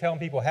 weeks, you're telling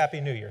people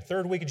Happy New Year.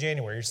 Third week of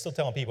January, you're still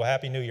telling people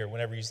Happy New Year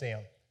whenever you see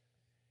them.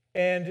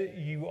 And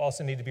you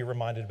also need to be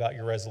reminded about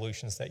your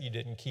resolutions that you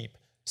didn't keep.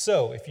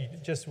 So if you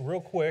just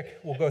real quick,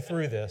 we'll go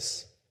through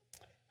this.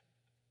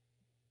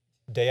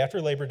 Day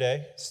after Labor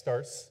Day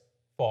starts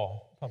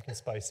fall, pumpkin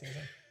spice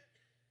season.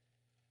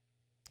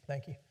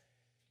 Thank you.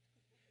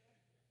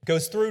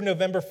 Goes through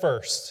November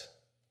 1st.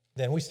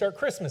 Then we start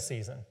Christmas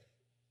season.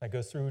 That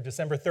goes through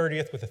December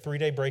 30th with a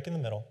 3-day break in the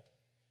middle.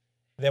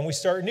 Then we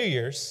start New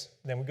Year's.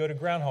 Then we go to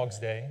Groundhog's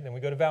Day. Then we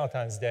go to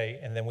Valentine's Day.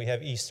 And then we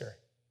have Easter.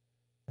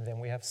 And then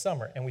we have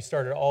summer. And we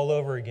start it all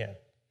over again.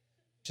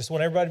 Just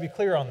want everybody to be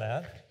clear on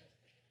that.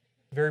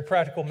 Very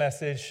practical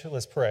message.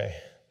 Let's pray.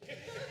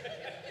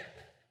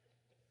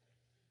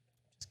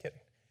 Just kidding.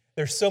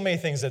 There's so many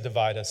things that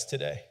divide us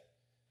today.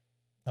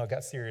 Oh, it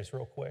got serious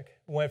real quick.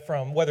 Went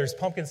from whether it's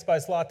pumpkin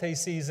spice latte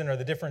season or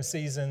the different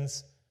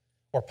seasons,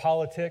 or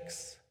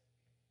politics,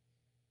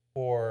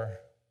 or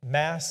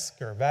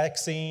masks, or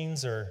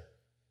vaccines, or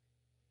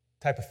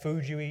type of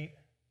food you eat.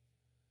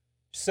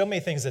 So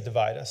many things that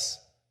divide us.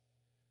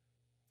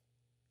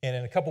 And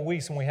in a couple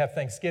weeks when we have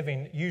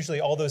Thanksgiving, usually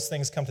all those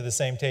things come to the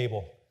same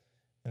table,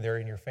 and they're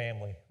in your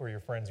family or your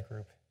friends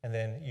group. And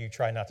then you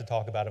try not to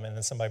talk about them, and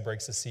then somebody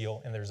breaks the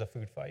seal, and there's a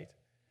food fight.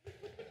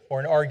 Or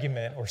an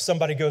argument, or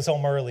somebody goes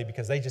home early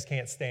because they just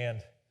can't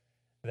stand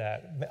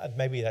that.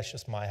 Maybe that's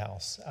just my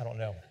house. I don't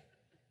know.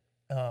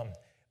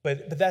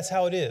 But that's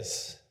how it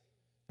is.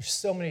 There's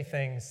so many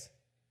things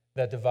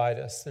that divide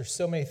us. There's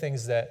so many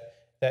things that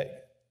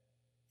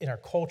in our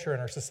culture, in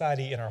our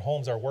society, in our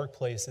homes, our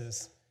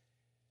workplaces,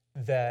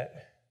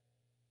 that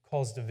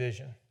cause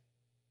division.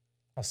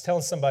 I was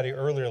telling somebody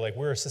earlier, like,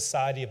 we're a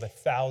society of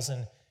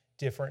 1,000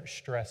 different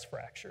stress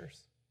fractures.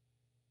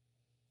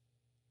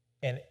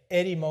 And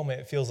any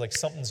moment, it feels like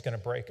something's going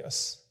to break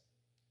us.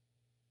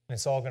 And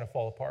it's all going to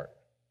fall apart.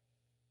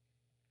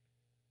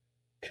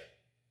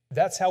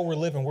 That's how we're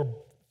living. We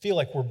feel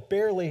like we're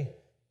barely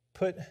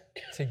put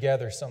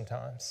together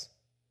sometimes.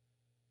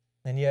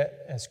 And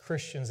yet, as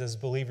Christians, as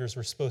believers,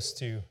 we're supposed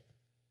to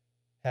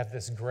have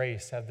this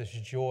grace, have this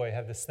joy,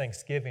 have this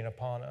thanksgiving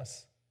upon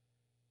us.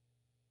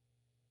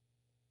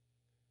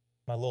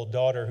 My little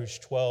daughter, who's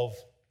 12,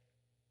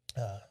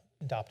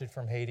 adopted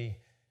from Haiti,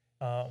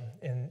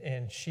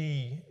 and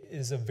she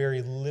is a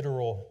very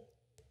literal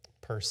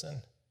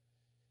person.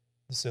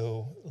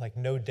 So, like,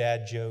 no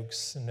dad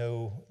jokes,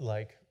 no,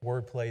 like,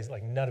 word plays,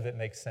 like, none of it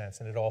makes sense,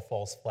 and it all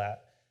falls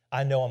flat.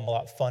 I know I'm a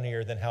lot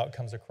funnier than how it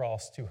comes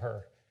across to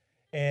her.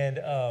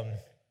 And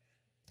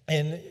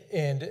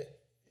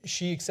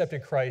she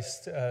accepted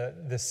Christ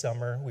this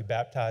summer. We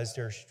baptized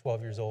her. She's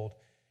 12 years old.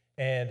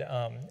 And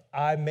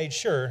I made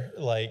sure,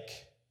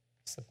 like,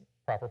 it's the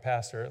proper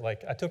pastor,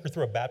 like, I took her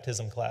through a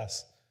baptism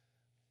class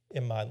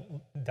in my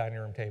dining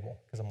room table,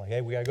 because I'm like,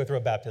 hey, we got to go through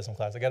a baptism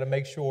class. I got to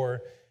make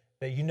sure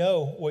that you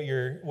know what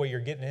you're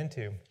getting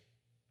into.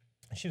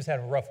 She was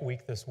having a rough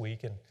week this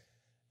week, and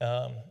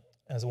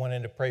as I went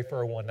in to pray for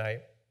her one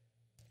night,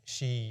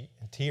 she,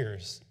 in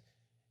tears.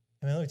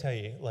 I mean, let me tell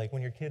you, like,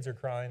 when your kids are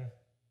crying,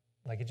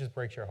 like, it just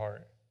breaks your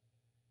heart.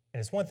 And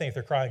it's one thing if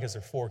they're crying because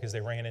they're 4 because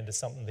they ran into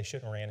something they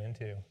shouldn't have ran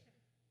into.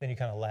 Then you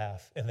kind of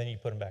laugh, and then you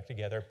put them back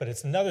together. But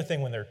it's another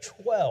thing when they're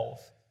 12,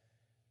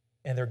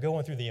 and they're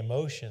going through the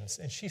emotions.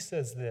 And she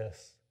says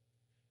this.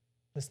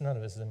 None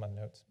of this is in my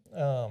notes.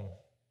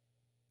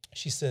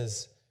 She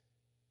says,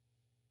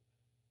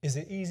 is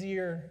it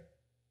easier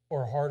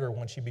or harder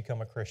once you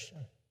become a Christian?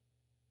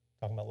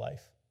 Talking about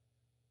life.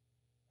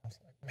 I was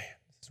like, man,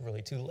 this is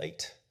really too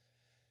late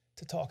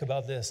to talk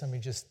about this. I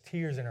mean, just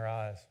tears in her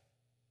eyes.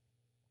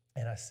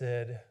 And I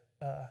said,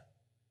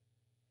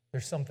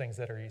 there's some things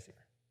that are easier.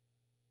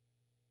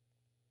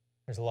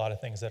 There's a lot of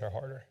things that are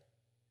harder.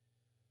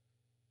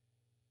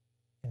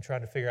 And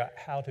trying to figure out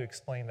how to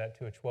explain that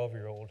to a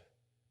 12-year-old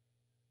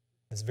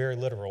is very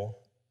literal,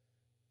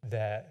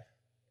 that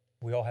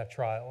we all have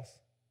trials,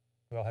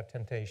 we all have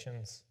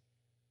temptations,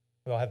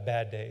 we all have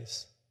bad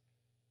days.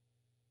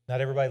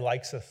 Not everybody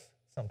likes us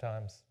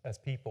sometimes as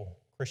people,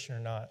 Christian or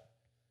not.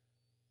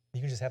 You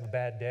can just have a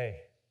bad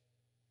day.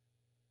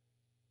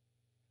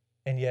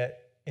 And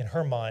yet, in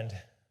her mind,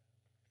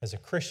 as a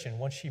Christian,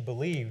 once she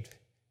believed,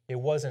 it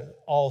wasn't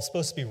all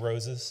supposed to be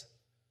roses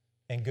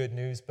and good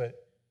news,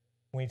 but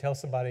when you tell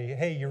somebody,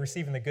 hey, you're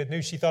receiving the good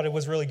news, she thought it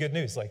was really good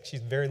news. Like,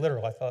 she's very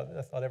literal. I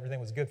thought everything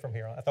was good from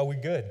here on. I thought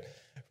we're good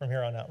from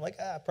here on out. I'm like,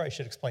 I probably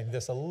should explain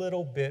this a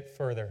little bit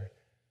further.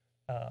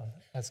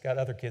 I've got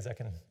other kids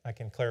I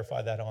can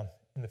clarify that on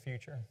in the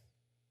future.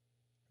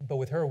 But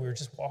with her, we were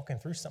just walking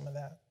through some of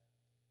that.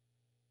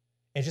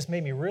 It just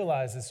made me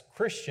realize, as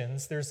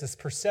Christians, there's this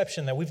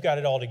perception that we've got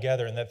it all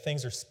together and that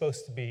things are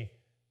supposed to be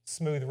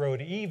smooth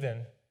road,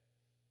 even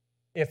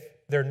if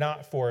they're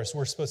not for us.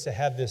 We're supposed to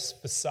have this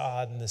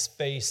facade and this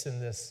face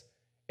and this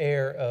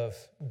air of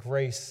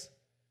grace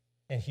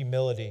and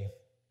humility,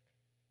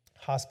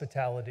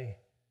 hospitality.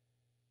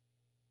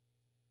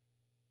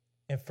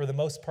 And for the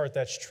most part,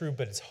 that's true,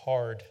 but it's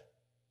hard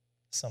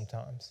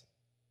sometimes,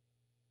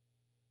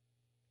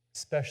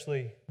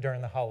 especially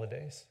during the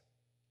holidays,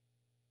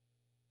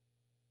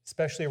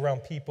 especially around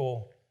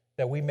people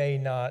that we may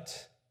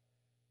not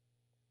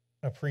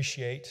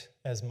appreciate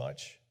as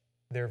much,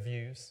 their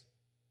views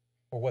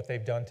or what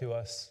they've done to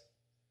us,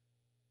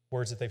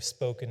 words that they've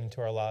spoken into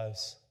our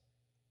lives.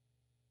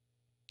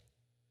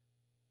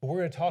 But we're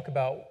going to talk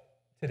about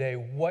today,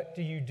 what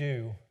do you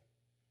do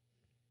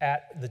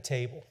at the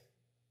table?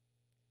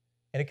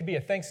 And it could be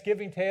a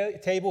Thanksgiving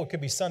table, it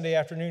could be Sunday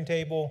afternoon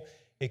table,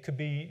 it could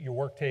be your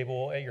work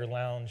table at your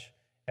lounge,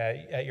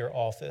 at your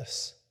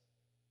office.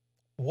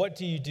 What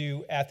do you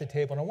do at the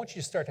table? And I want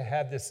you to start to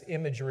have this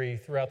imagery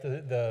throughout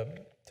the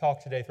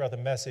talk today, throughout the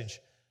message,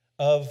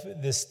 of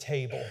this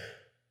table.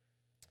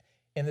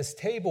 In this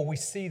table, we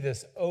see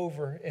this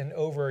over and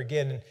over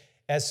again. And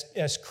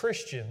as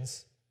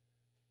Christians,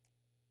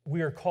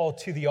 we are called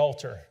to the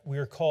altar. We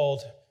are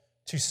called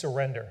to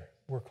surrender.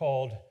 We're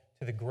called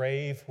to the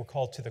grave. We're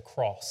called to the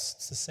cross.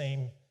 It's the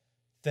same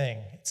thing.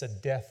 It's a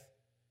death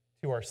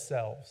to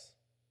ourselves.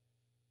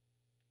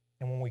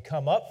 And when we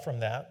come up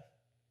from that,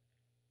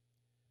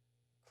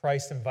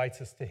 Christ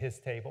invites us to his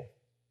table.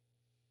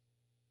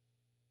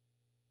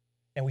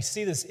 And we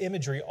see this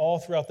imagery all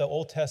throughout the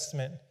Old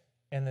Testament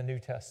and the New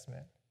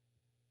Testament.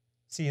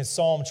 See, in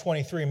Psalm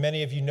 23,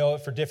 many of you know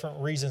it for different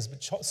reasons,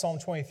 but Psalm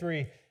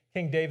 23,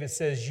 King David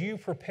says, you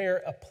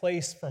prepare a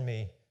place for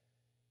me,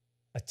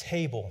 a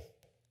table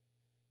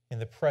in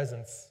the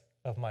presence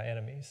of my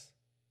enemies.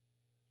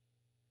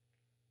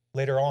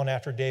 Later on,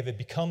 after David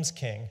becomes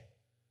king,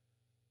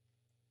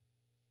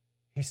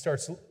 he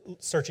starts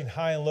searching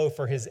high and low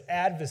for his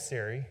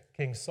adversary,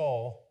 King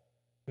Saul,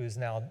 who is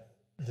now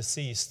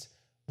deceased,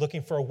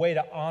 looking for a way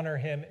to honor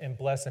him and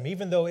bless him,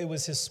 even though it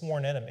was his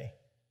sworn enemy.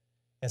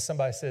 And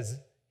somebody says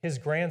his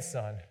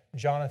grandson,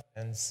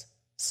 Jonathan's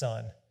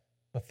son,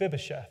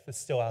 Mephibosheth, is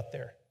still out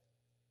there.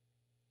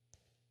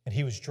 And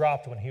he was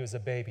dropped when he was a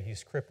baby.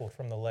 He's crippled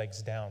from the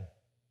legs down.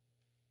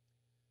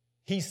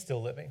 He's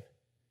still living.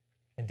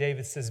 And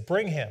David says,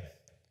 bring him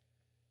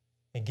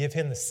and give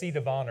him the seat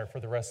of honor for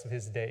the rest of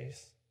his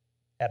days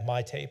at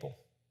my table,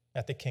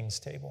 at the king's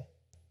table.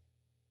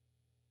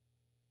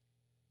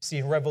 See,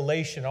 in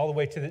Revelation, all the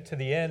way to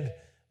the end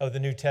of the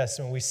New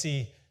Testament, we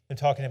see them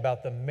talking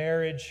about the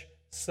marriage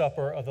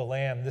supper of the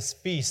Lamb, this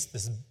feast,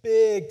 this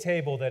big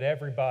table that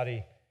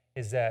everybody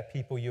is at.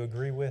 People you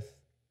agree with,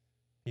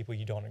 people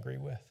you don't agree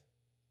with.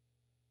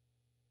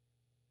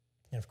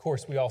 And of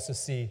course, we also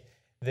see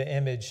the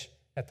image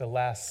at the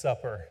Last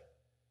Supper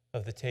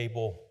of the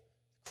table.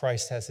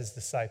 Christ has his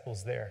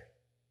disciples there.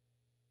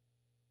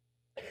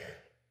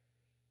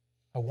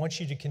 I want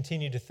you to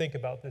continue to think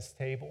about this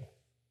table.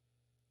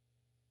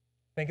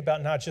 Think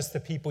about not just the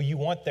people you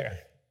want there,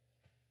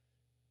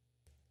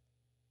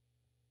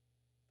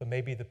 but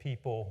maybe the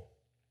people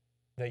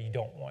that you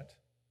don't want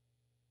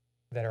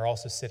that are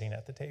also sitting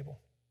at the table.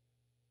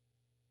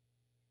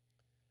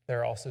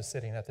 They're also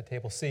sitting at the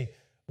table. See,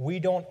 we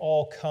don't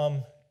all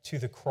come to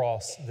the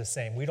cross the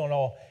same. We don't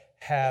all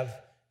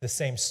have the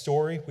same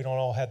story. We don't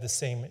all have the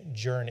same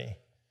journey.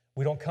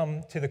 We don't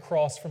come to the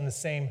cross from the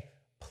same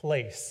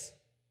place.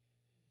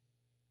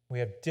 We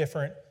have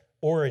different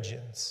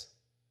origins.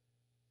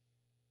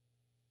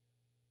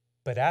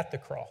 But at the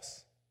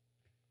cross,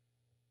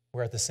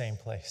 we're at the same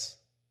place.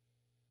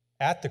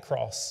 At the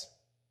cross,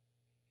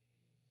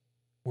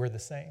 we're the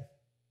same.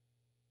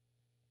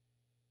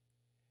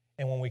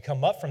 And when we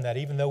come up from that,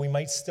 even though we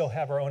might still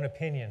have our own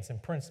opinions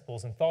and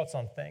principles and thoughts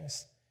on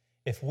things,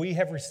 if we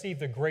have received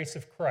the grace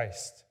of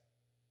Christ,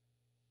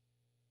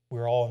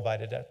 we're all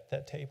invited at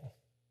that table.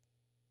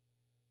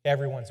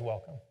 Everyone's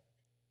welcome.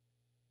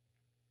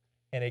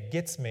 And it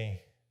gets me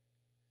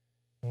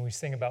when we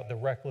sing about the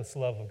reckless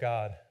love of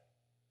God,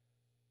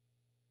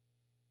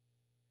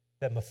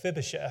 that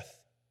Mephibosheth,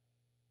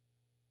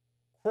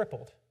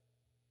 crippled,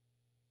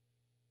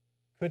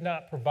 could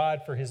not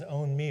provide for his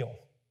own meal,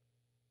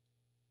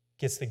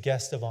 gets the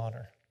guest of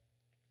honor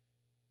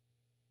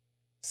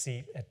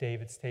seat at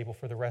David's table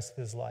for the rest of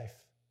his life.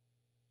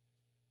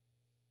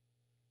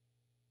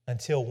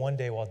 Until one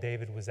day while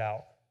David was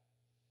out,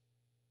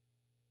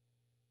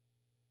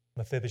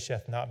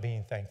 Mephibosheth, not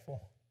being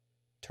thankful,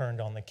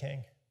 turned on the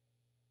king.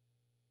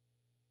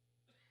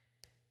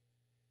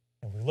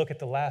 And we look at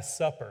the Last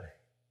Supper.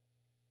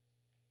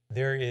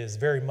 There is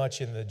very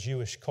much in the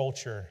Jewish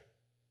culture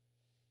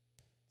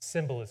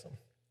symbolism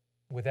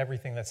with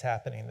everything that's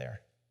happening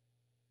there.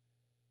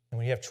 And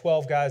when you have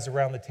 12 guys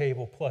around the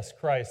table plus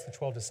Christ, the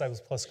 12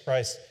 disciples plus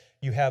Christ,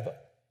 you have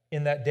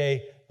in that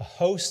day a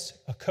host,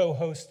 a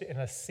co-host, and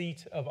a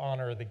seat of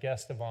honor, the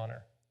guest of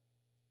honor.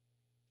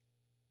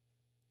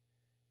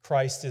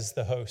 Christ is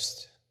the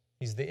host.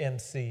 He's the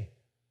MC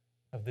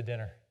of the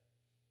dinner.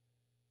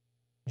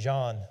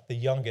 John, the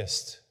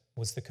youngest,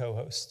 was the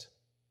co-host.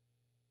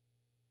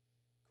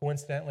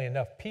 Coincidentally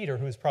enough, Peter,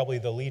 who was probably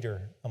the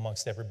leader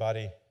amongst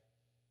everybody,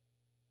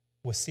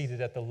 was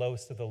seated at the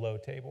lowest of the low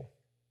table.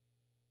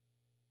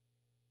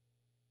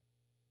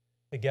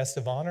 The guest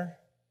of honor,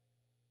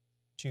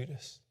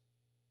 Judas.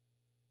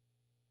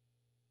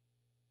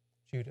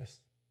 Judas.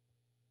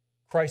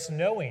 Christ,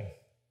 knowing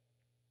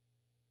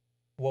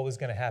what was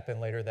going to happen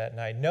later that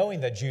night,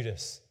 knowing that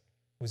Judas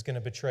was going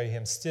to betray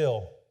him,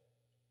 still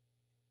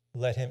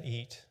let him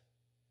eat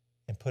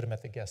and put him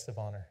at the guest of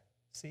honor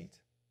seat.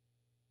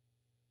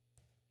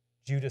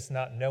 Judas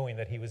not knowing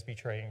that he was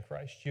betraying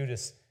Christ.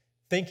 Judas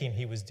thinking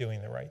he was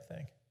doing the right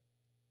thing.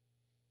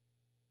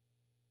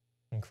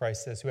 And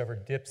Christ says, whoever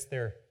dips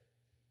their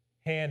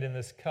hand in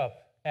this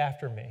cup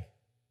after me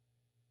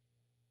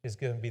is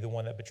going to be the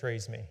one that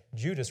betrays me.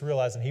 Judas,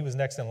 realizing he was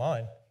next in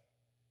line,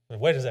 said,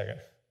 wait a second.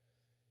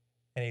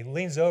 And he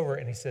leans over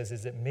and he says,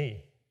 is it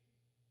me?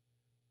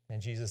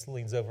 And Jesus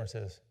leans over and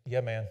says,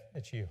 yeah, man,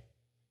 it's you.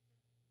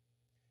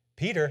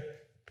 Peter,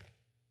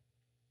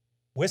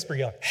 whisper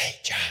yelling, hey,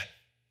 John,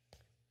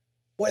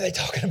 what are they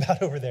talking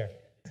about over there?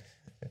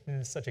 And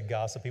he's such a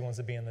gossip. He wants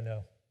to be in the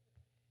know.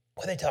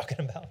 What are they talking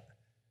about?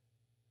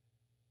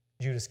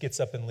 Judas gets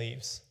up and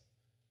leaves.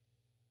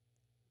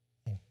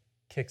 He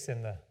kicks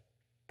in the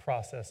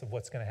process of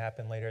what's going to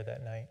happen later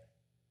that night.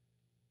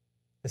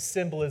 The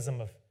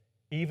symbolism of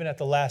even at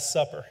the Last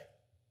Supper,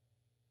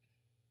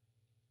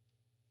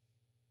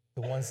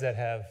 the ones that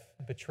have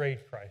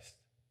betrayed Christ,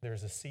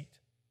 there's a seat.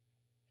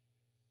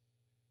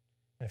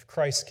 And if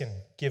Christ can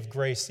give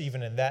grace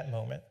even in that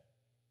moment,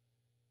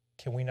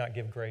 can we not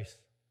give grace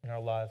in our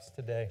lives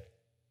today?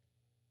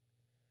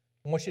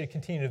 I want you to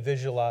continue to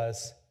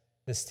visualize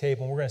this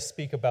table, and we're going to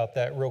speak about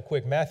that real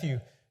quick.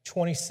 Matthew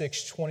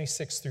 26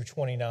 through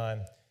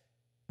 29.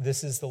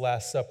 This is the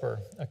Last Supper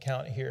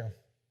account here.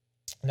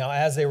 Now,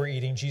 as they were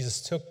eating,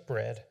 Jesus took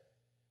bread,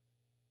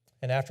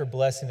 and after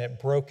blessing it,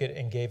 broke it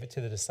and gave it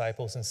to the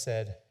disciples and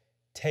said,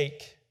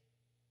 take,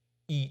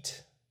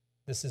 eat,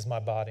 This is my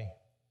body.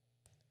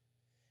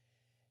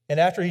 And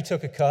after he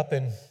took a cup,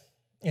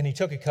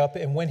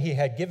 and when he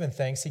had given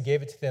thanks, he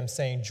gave it to them,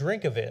 saying,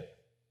 drink of it,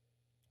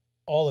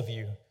 all of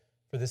you,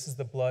 for this is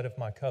the blood of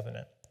my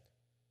covenant,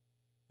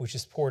 which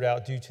is poured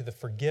out due to the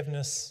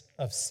forgiveness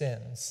of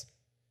sins.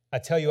 I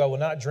tell you, I will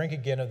not drink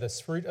again of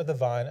this fruit of the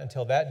vine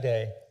until that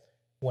day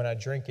when I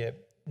drink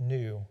it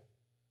new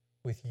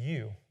with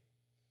you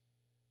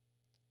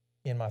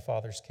in my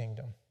Father's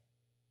kingdom.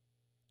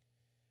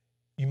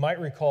 You might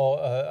recall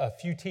a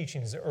few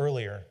teachings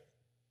earlier,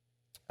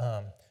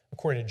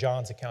 according to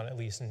John's account, at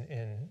least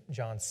in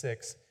John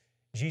 6.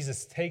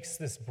 Jesus takes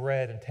this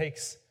bread and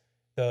takes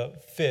the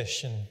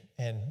fish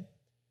and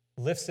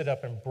lifts it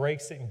up and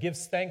breaks it and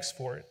gives thanks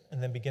for it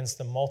and then begins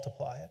to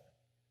multiply it.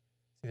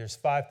 See, there's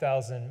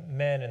 5,000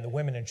 men, and the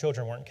women and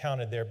children weren't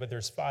counted there, but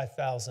there's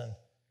 5,000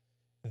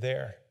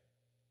 there.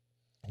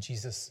 And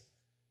Jesus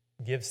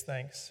gives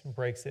thanks,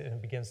 breaks it,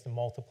 and begins to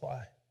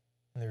multiply.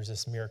 And there's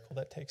this miracle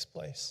that takes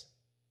place.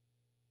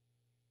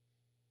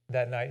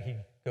 That night, he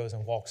goes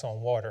and walks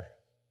on water.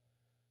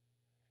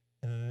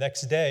 And the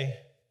next day,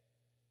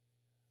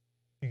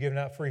 you're giving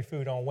out free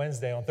food on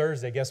Wednesday. On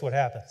Thursday, guess what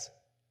happens?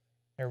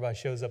 Everybody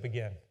shows up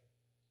again.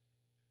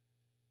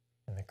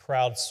 And the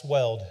crowd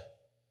swelled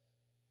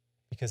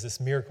because this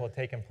miracle had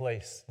taken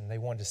place, and they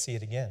wanted to see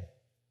it again.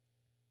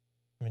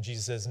 And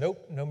Jesus says,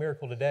 nope, no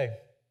miracle today.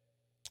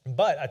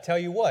 But I tell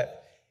you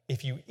what,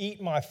 if you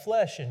eat my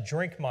flesh and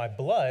drink my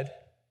blood,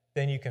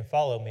 then you can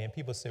follow me. And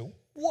people say,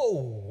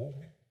 whoa,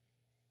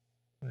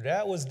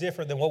 that was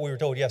different than what we were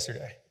told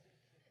yesterday.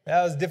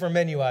 That was a different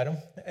menu item.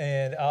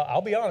 And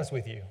I'll be honest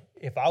with you,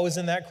 if I was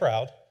in that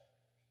crowd,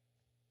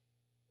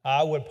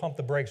 I would pump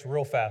the brakes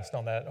real fast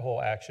on that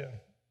whole action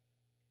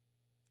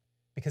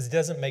because it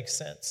doesn't make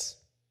sense.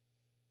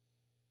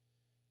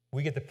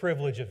 We get the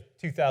privilege of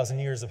 2,000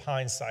 years of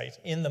hindsight.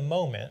 In the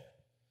moment,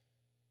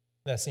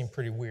 that seemed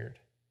pretty weird.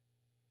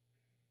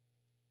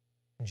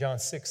 John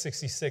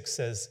 6:66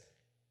 says,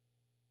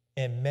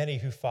 and many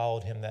who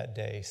followed him that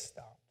day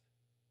stopped.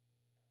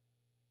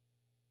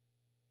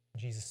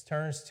 Jesus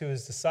turns to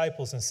his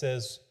disciples and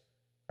says,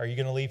 are you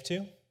going to leave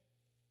too?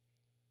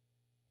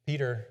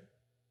 Peter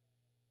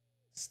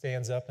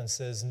stands up and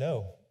says,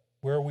 no.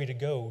 Where are we to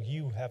go?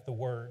 You have the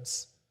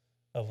words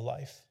of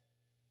life.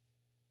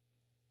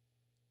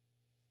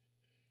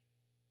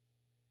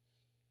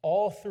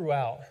 All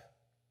throughout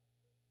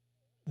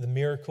the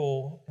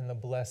miracle and the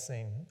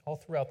blessing, all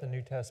throughout the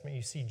New Testament,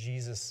 you see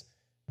Jesus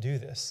do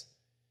this.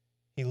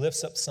 He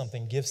lifts up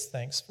something, gives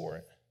thanks for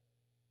it.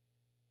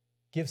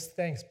 Gives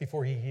thanks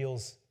before he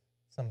heals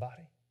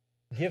somebody.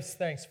 Gives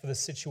thanks for the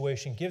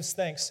situation. Gives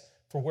thanks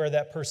for where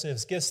that person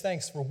is. Gives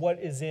thanks for what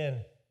is in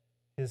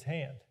his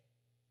hand.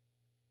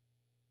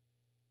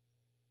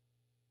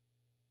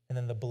 And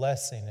then the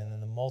blessing and then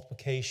the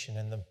multiplication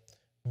and the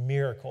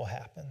miracle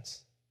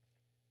happens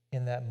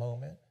in that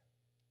moment.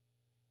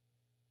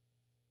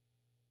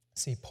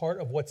 See, part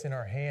of what's in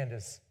our hand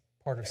is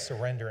part of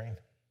surrendering.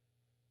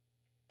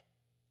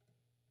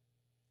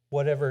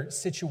 Whatever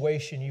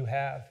situation you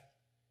have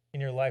in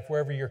your life,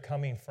 wherever you're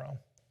coming from,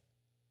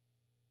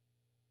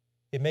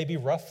 it may be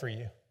rough for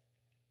you.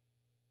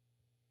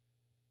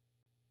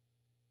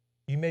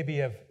 You maybe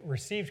have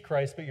received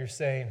Christ, but you're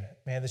saying,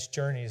 man, this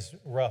journey is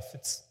rough.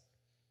 It's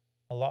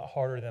a lot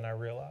harder than I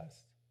realized.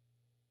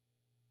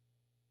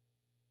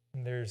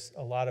 And there's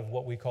a lot of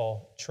what we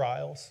call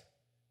trials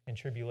and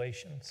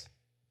tribulations.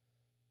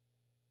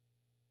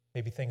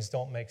 Maybe things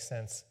don't make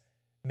sense.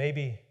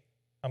 Maybe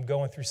I'm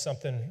going through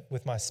something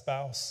with my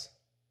spouse.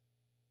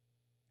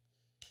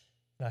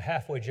 And I'm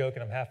halfway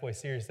joking, I'm halfway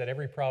serious that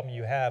every problem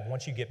you have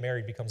once you get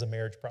married becomes a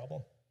marriage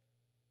problem.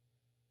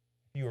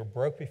 If you were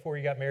broke before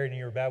you got married and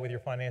you were bad with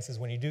your finances,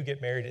 when you do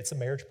get married, it's a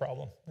marriage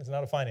problem. It's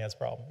not a finance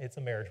problem. It's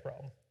a marriage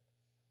problem.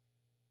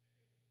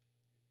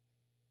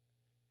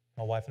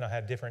 My wife and I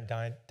have different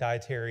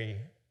dietary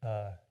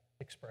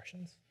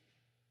expressions.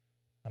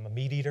 I'm a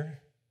meat eater.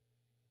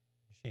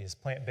 She is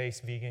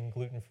plant-based, vegan,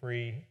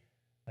 gluten-free,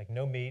 like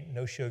no meat,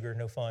 no sugar,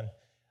 no fun,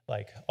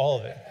 like all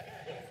of it.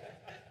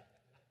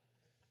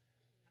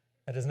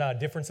 That is not a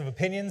difference of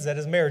opinions. That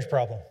is a marriage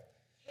problem.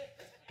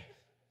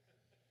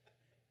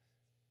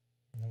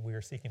 And we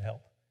are seeking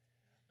help.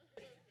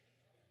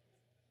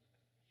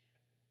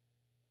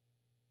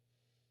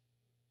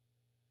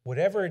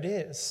 Whatever it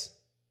is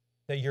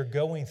that you're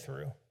going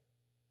through,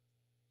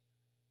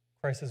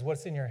 Christ says,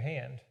 what's in your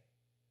hand?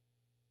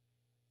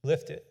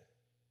 Lift it.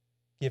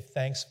 Give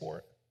thanks for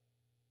it.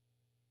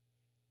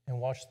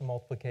 And watch the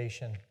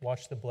multiplication.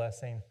 Watch the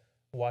blessing.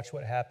 Watch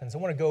what happens. I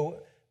want to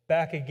go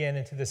back again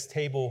into this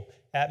table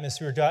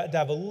atmosphere,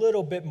 dive a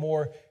little bit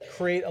more,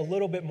 create a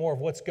little bit more of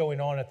what's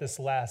going on at this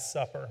Last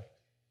Supper.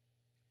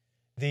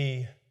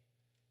 The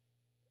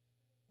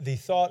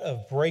thought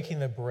of breaking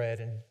the bread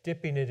and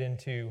dipping it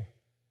into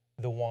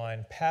the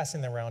wine,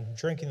 passing that around,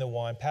 drinking the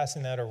wine,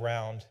 passing that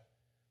around,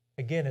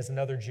 again, is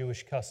another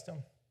Jewish custom.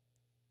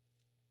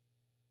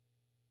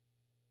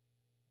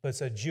 But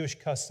it's a Jewish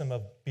custom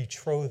of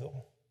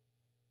betrothal,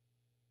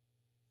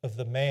 of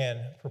the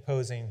man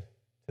proposing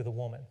to the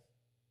woman.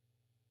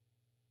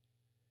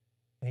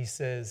 And he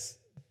says,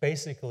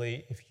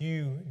 basically, if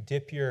you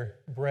dip your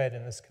bread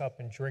in this cup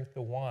and drink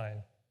the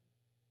wine,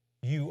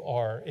 you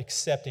are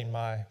accepting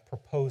my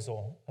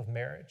proposal of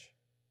marriage.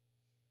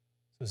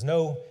 So there's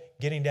no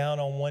getting down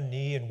on one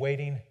knee and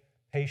waiting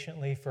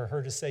patiently for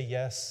her to say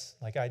yes,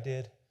 like I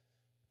did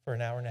for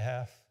an hour and a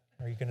half.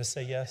 Are you going to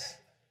say yes?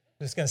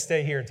 I'm just going to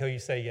stay here until you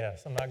say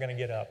yes. I'm not going to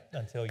get up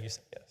until you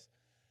say yes.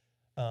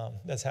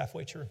 That's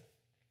halfway true.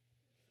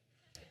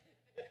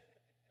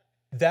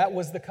 That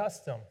was the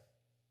custom.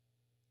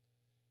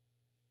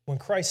 When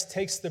Christ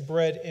takes the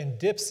bread and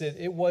dips it,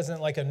 it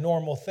wasn't like a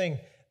normal thing.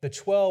 The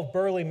 12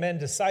 burly men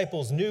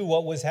disciples knew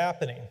what was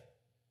happening.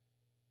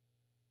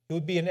 It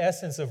would be an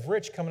essence of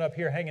Rich coming up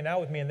here hanging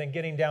out with me and then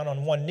getting down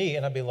on one knee,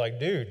 and I'd be like,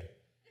 dude,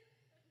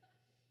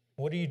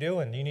 what are you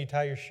doing? Do you need to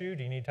tie your shoe?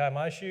 Do you need to tie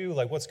my shoe?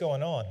 Like, what's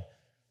going on?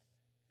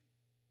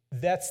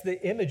 That's the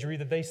imagery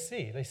that they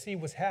see. They see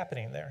what's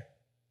happening there.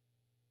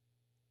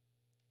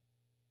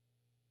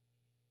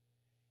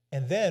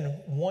 And then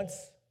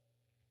once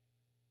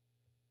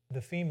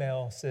the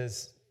female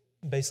says,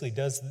 basically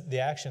does the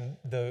action,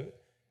 the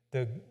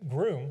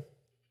groom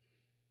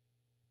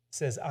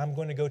says, I'm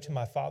going to go to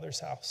my father's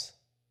house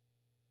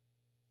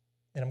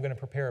and I'm going to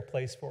prepare a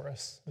place for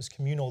us. It was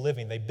communal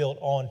living. They built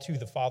onto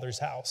the father's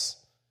house.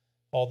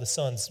 All the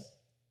sons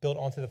built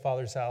onto the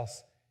father's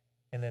house,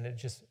 and then it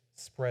just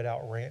spread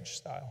out ranch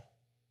style.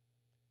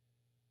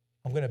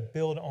 I'm going to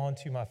build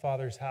onto my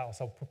father's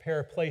house. I'll prepare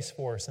a place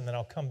for us, and then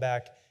I'll come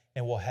back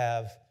and we'll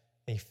have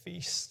a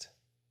feast.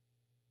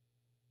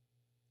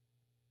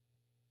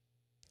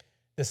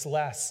 This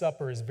Last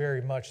Supper is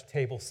very much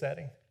table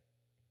setting.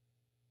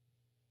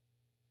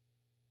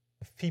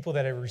 Of people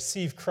that have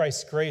received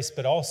Christ's grace,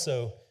 but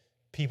also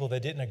people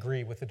that didn't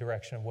agree with the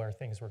direction of where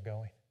things were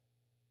going.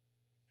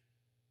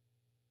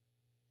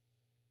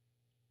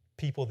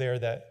 People there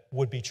that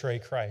would betray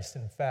Christ.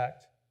 In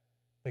fact,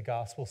 the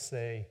Gospels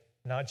say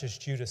not just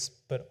Judas,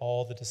 but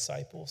all the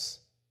disciples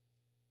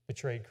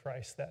betrayed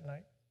Christ that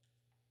night.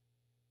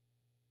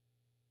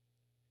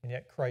 And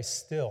yet Christ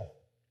still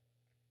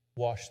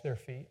washed their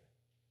feet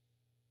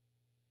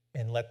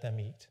and let them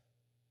eat.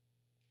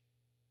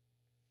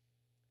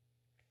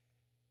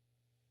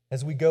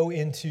 As we go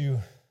into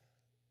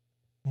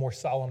a more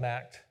solemn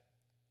act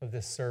of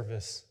this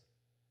service,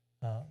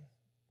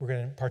 we're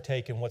going to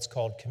partake in what's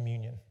called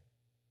communion.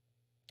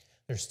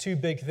 There's two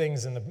big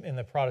things in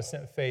the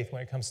Protestant faith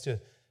when it comes to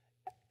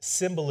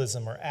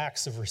symbolism or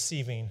acts of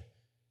receiving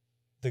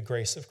the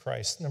grace of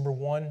Christ. Number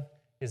one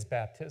is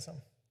baptism.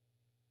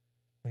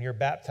 When you're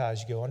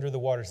baptized, you go under the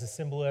water. It's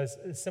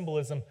a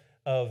symbolism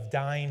of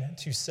dying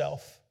to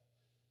self,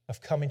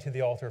 of coming to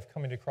the altar, of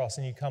coming to the cross,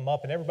 and you come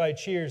up and everybody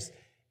cheers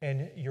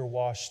and you're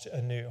washed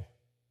anew.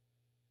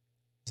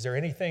 Is there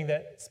anything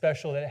that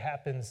special that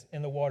happens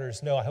in the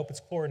waters? No, I hope it's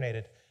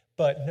chlorinated.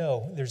 But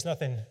no, there's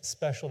nothing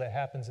special that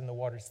happens in the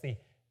water. It's the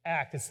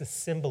act, it's the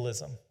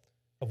symbolism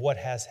of what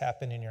has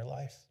happened in your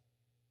life.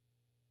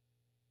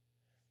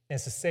 And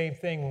it's the same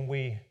thing when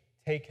we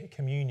take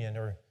communion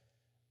or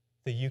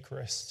the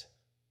Eucharist,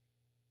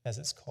 as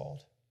it's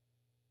called.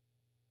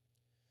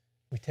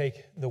 We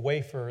take the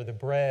wafer or the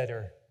bread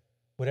or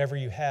whatever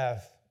you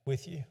have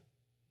with you,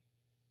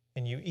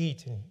 and you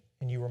eat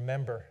and you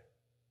remember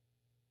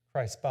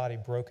Christ's body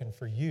broken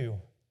for you,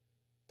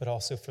 but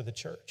also for the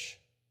church.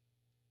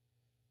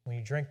 When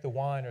you drink the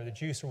wine or the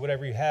juice or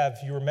whatever you have,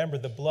 you remember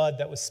the blood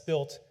that was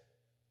spilt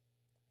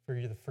for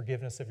the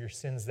forgiveness of your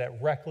sins,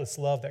 that reckless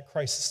love that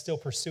Christ is still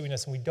pursuing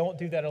us. And we don't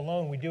do that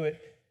alone. We do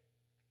it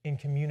in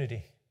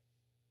community.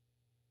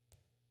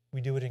 We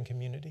do it in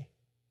community.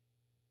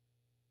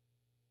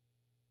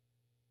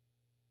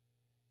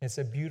 It's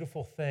a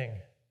beautiful thing.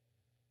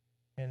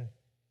 And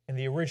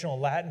the original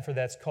Latin for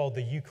that's called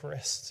the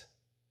Eucharist.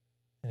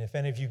 And if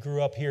any of you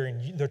grew up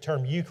hearing the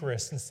term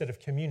Eucharist instead of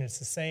communion, it's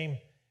the same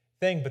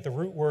thing, but the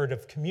root word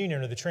of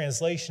communion or the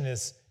translation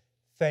is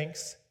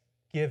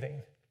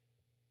thanksgiving,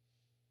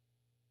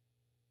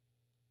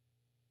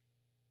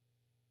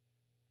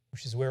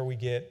 which is where we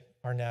get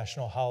our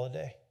national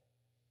holiday.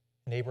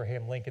 And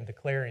Abraham Lincoln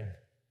declaring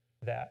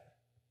that.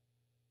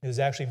 It was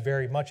actually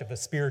very much of a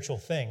spiritual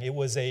thing. It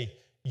was a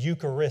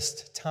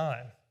Eucharist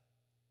time.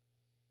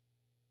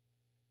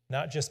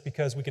 Not just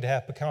because we could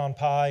have pecan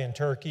pie and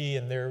turkey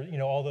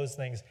and all those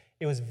things.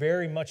 It was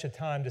very much a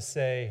time to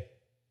say,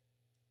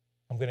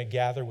 I'm going to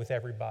gather with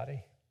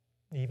everybody,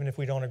 even if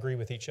we don't agree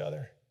with each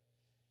other.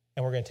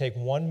 And we're going to take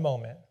one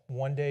moment,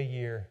 one day a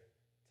year,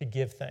 to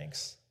give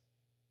thanks.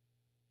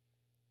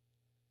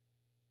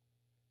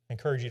 I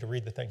encourage you to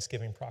read the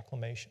Thanksgiving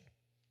Proclamation.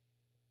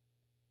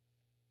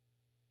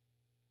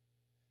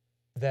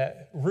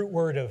 That root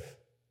word of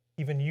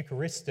even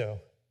Eucharisto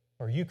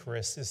or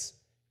Eucharist is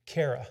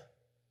chara,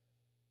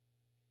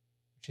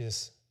 which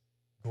is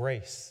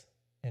grace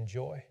and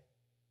joy.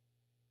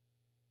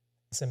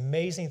 It's an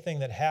amazing thing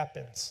that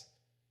happens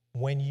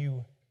when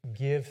you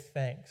give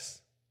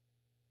thanks.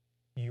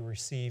 You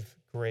receive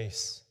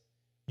grace.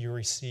 You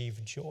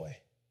receive joy.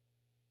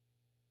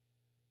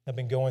 I've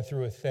been going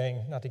through a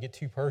thing, not to get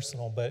too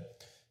personal,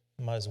 but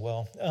might as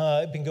well.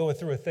 I've been going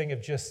through a thing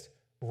of just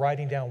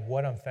writing down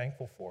what I'm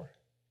thankful for.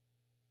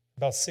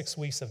 About 6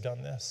 weeks I've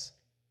done this.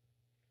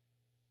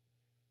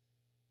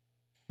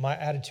 My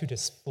attitude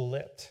is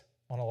flipped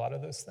on a lot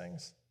of those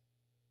things.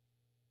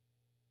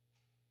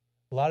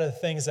 A lot of the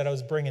things that I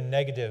was bringing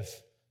negative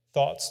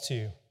thoughts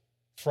to,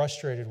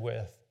 frustrated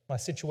with, my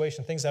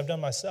situation, things I've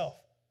done myself.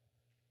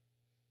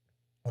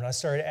 When I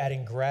started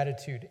adding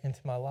gratitude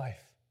into my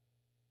life,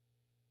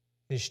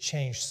 it's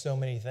changed so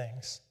many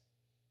things.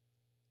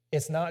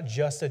 It's not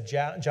just a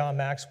John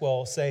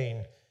Maxwell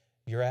saying,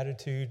 your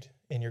attitude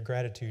and your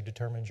gratitude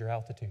determines your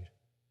altitude,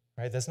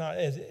 right?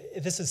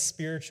 This is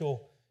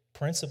spiritual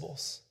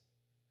principles.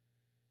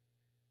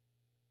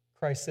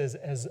 Christ says,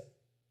 as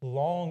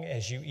long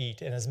as you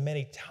eat and as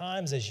many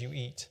times as you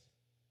eat,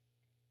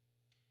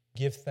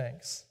 give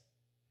thanks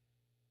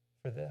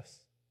for this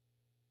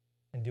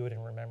and do it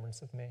in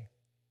remembrance of me.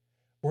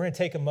 We're going to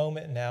take a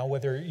moment now,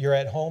 whether you're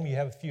at home, you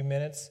have a few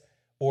minutes,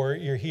 or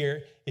you're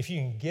here. If you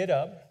can get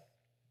up,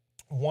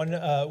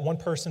 one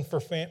person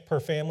per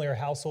family or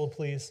household,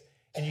 please,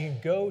 and you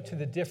can go to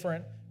the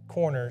different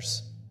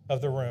corners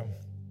of the room,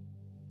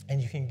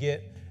 and you can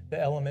get the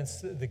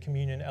elements, the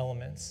communion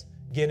elements.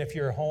 Again, if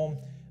you're at home,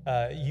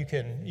 you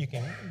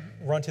can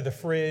run to the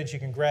fridge, you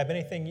can grab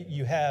anything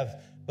you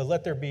have, but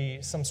let there be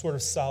some sort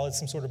of solid,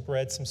 some sort of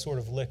bread, some sort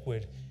of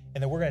liquid,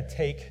 and then we're going to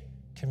take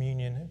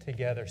communion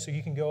together. So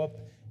you can go up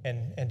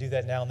and do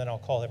that now, and then I'll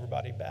call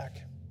everybody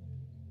back.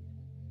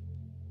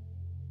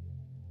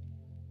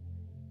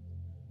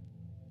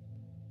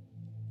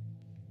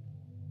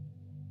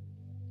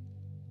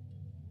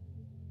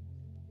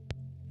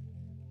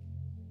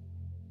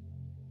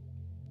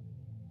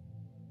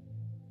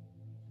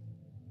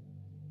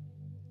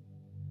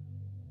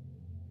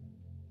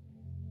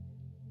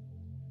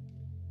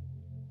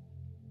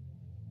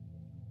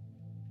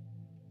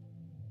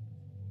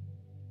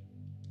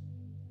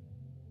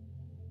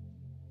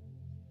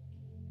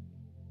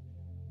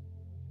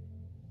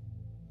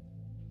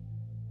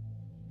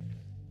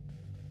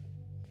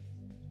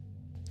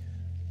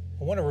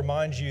 I want to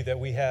remind you that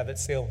we have at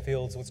Salem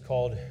Fields what's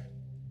called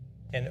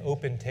an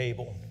open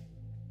table.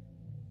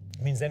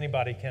 It means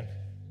anybody can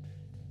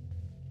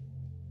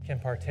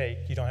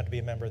partake. You don't have to be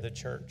a member of the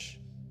church.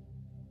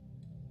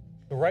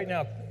 But right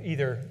now,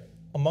 either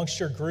amongst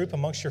your group,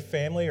 amongst your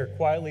family, or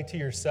quietly to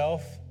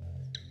yourself,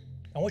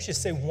 I want you to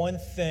say one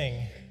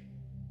thing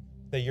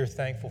that you're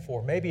thankful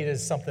for. Maybe it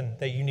is something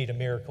that you need a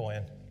miracle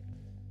in.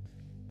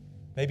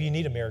 Maybe you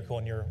need a miracle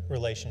in your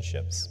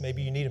relationships.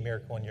 Maybe you need a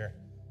miracle in your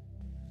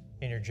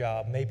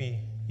job. Maybe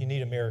you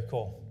need a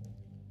miracle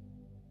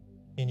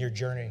in your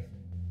journey,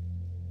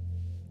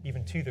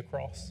 even to the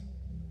cross.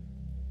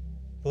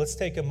 But let's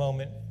take a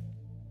moment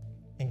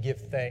and give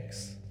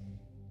thanks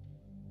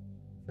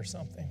for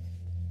something.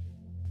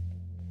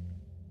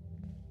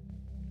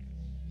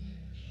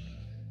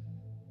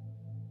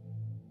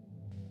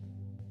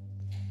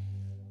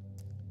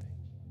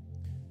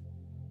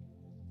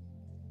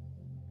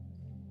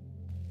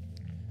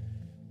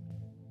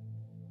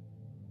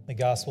 The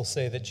Gospels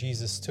say that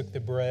Jesus took the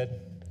bread,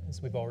 as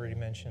we've already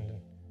mentioned,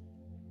 and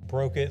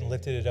broke it and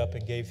lifted it up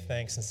and gave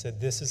thanks and said,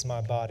 "This is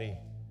my body,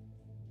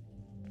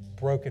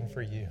 broken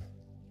for you.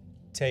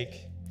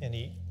 Take and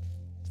eat."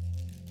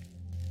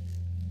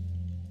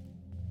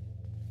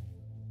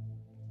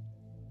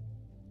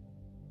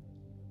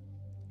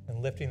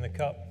 And lifting the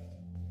cup,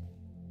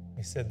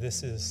 he said,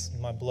 "This is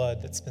my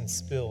blood that's been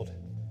spilled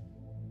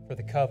for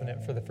the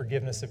covenant, for the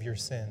forgiveness of your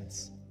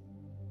sins.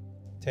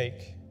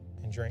 Take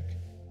and drink."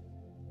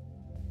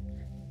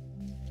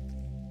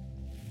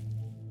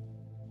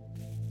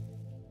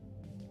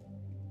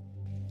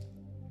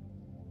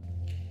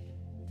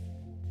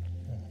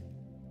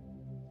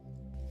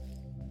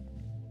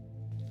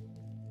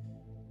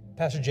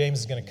 Pastor James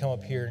is going to come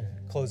up here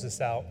and close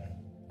this out.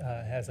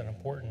 Has an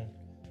important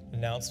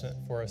announcement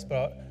for us.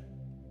 But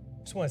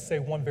I just want to say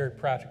one very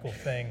practical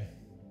thing.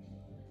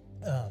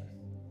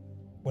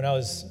 When I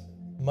was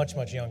much,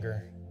 much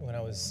younger, when I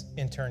was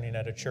interning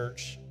at a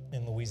church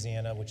in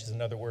Louisiana, which is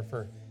another word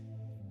for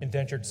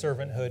indentured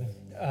servanthood,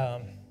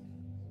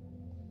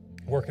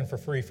 working for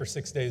free for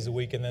 6 days a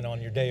week, and then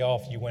on your day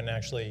off, you went and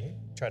actually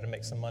tried to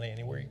make some money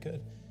anywhere you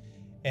could.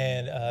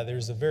 And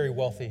there's a very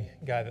wealthy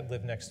guy that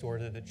lived next door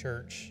to the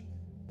church,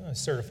 a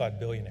certified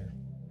billionaire.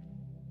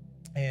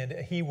 And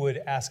he would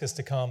ask us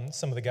to come,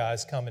 some of the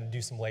guys come and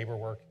do some labor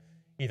work,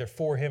 either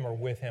for him or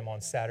with him on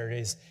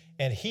Saturdays.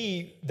 And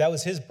that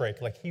was his break.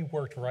 Like, he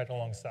worked right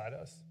alongside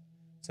us.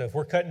 So if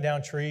we're cutting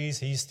down trees,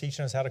 he's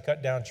teaching us how to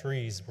cut down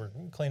trees. We're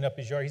cleaning up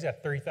his yard. He's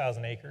got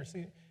 30,000 acres.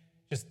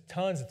 Just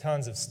tons and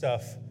tons of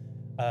stuff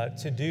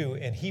to do.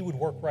 And he would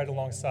work right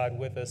alongside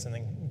with us and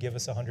then give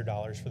us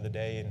 $100 for the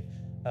day. And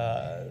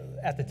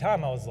at the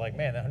time, I was like,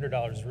 man, that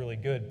 $100 is really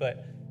good.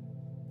 But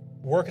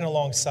working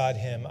alongside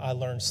him, I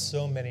learned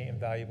so many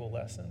invaluable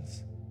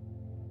lessons.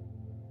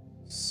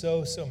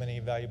 So many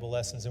valuable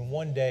lessons. And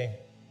one day,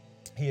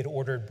 he had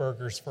ordered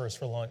burgers for us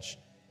for lunch.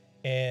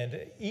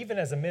 And even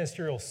as a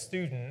ministerial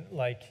student,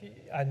 like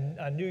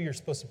I knew you're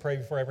supposed to pray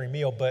before every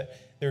meal, but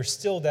there's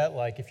still that,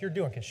 like, if you're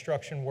doing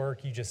construction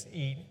work, you just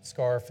eat,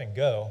 scarf, and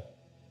go.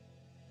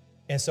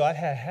 And so I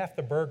had half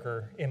the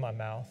burger in my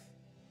mouth,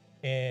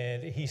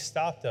 and he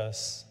stopped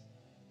us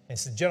and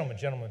said,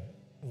 gentlemen,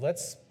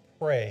 let's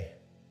pray.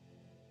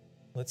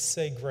 Let's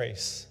say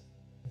grace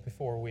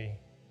before we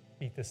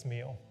eat this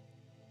meal.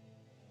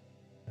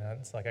 And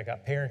it's like I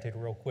got parented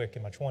real quick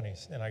in my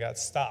 20s, and I got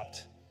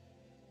stopped.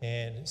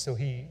 And so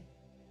he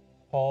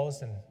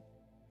paused and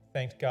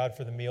thanked God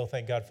for the meal,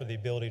 thanked God for the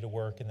ability to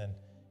work, and then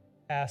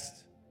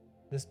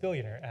this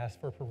billionaire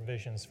asked for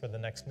provisions for the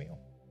next meal.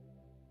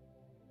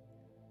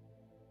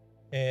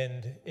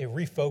 And it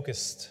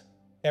refocused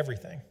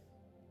everything.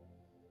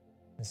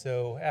 And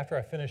so after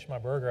I finished my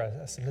burger,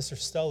 I said, Mr.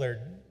 Stullard,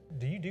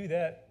 do you do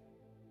that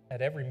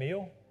at every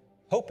meal?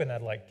 Hoping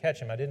I'd like catch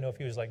him. I didn't know if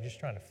he was like just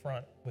trying to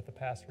front with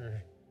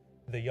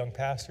the young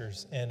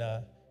pastors. And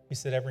he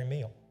said, every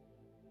meal.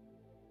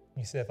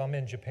 He said, if I'm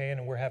in Japan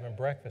and we're having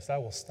breakfast, I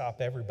will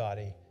stop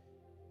everybody,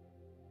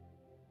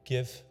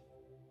 give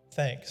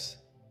thanks,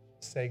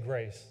 say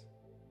grace,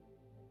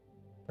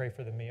 pray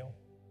for the meal.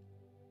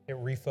 It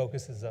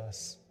refocuses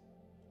us.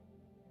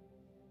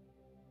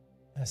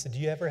 And I said, do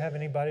you ever have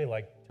anybody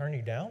like turn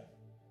you down?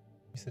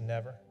 He said,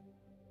 never.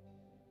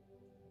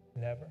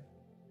 Never.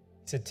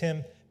 He said,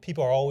 Tim,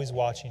 people are always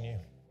watching you.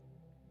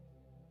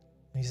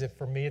 And he said,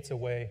 for me, it's a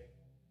way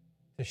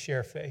to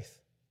share faith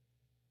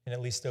and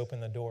at least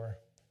open the door.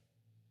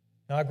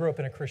 Now, I grew up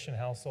in a Christian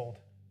household.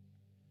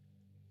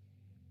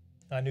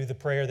 I knew the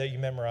prayer that you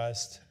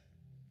memorized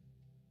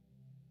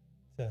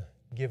to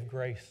give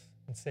grace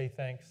and say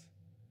thanks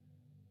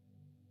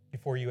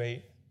before you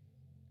ate.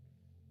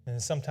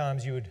 And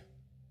sometimes you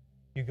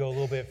go a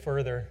little bit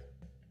further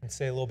and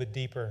say a little bit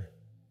deeper.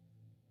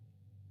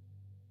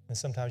 And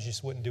sometimes you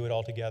just wouldn't do it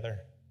all together.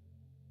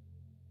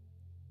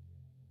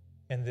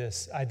 And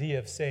this idea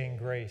of saying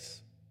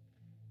grace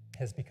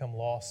has become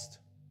lost.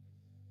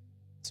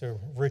 It's a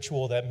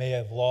ritual that may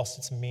have lost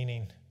its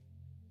meaning.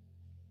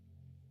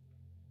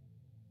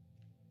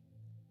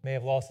 May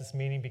have lost its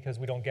meaning because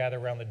we don't gather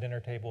around the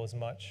dinner table as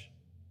much.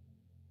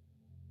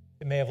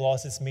 It may have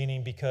lost its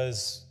meaning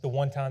because the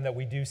one time that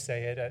we do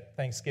say it at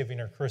Thanksgiving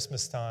or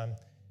Christmas time,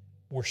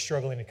 we're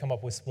struggling to come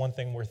up with one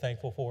thing we're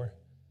thankful for,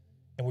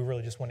 and we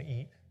really just want to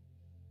eat.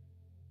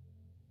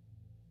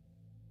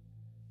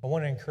 I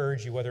want to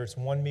encourage you, whether it's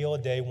one meal a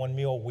day, one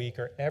meal a week,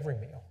 or every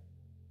meal,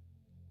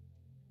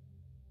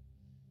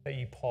 that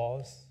you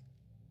pause,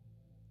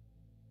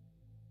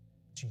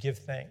 that you give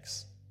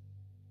thanks,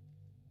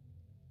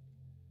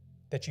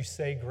 that you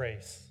say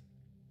grace,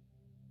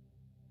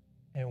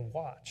 and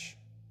watch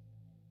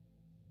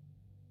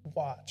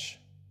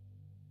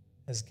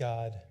as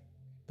God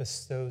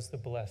bestows the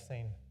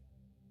blessing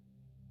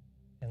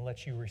and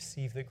lets you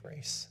receive the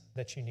grace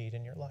that you need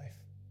in your life.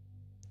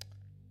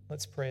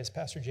 Let's pray as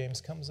Pastor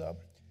James comes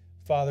up.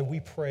 Father, we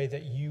pray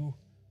that you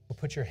will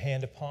put your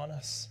hand upon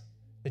us,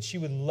 that you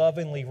would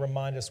lovingly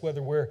remind us,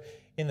 whether we're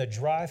in the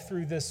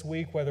drive-thru this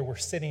week, whether we're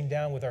sitting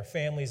down with our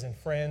families and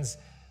friends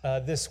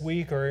this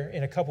week or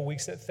in a couple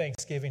weeks at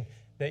Thanksgiving,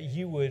 that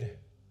you would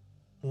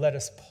let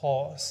us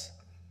pause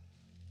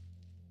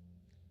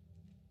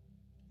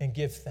and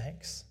give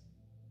thanks.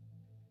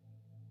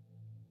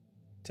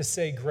 To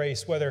say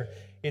grace, whether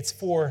it's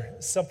for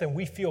something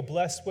we feel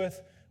blessed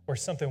with or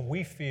something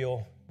we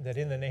feel that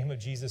in the name of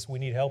Jesus we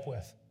need help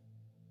with.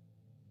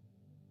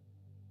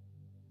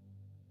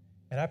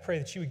 And I pray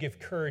that you would give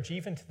courage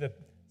even to the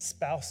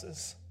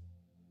spouses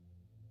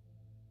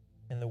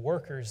and the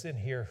workers in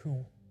here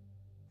who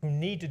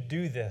need to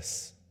do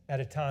this at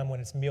a time when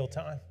it's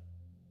mealtime,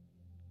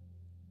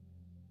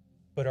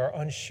 but are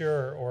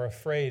unsure or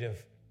afraid of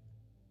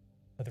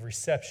the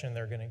reception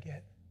they're going to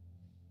get.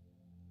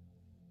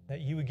 That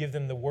you would give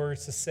them the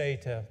words to say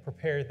to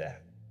prepare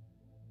that.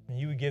 And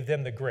you would give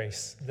them the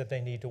grace that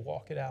they need to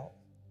walk it out.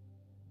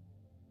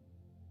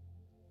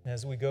 And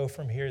as we go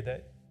from here,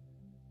 that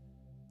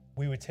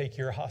we would take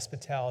your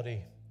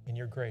hospitality and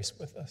your grace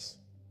with us.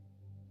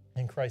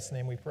 In Christ's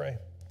name we pray.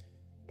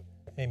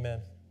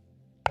 Amen.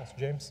 Pastor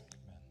James.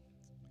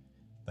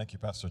 Thank you,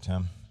 Pastor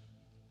Tim.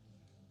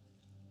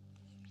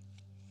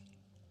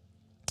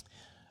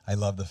 I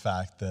love the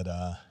fact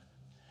that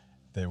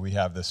we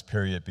have this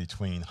period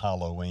between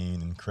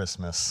Halloween and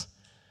Christmas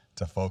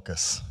to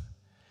focus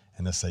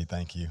and to say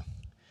thank you.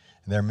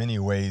 And there are many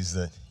ways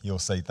that you'll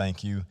say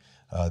thank you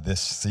this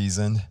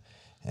season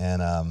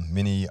and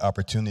many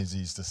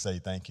opportunities to say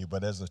thank you.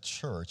 But as a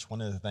church,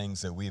 one of the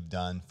things that we've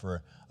done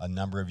for a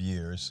number of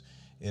years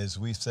is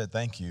we've said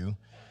thank you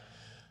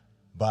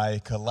by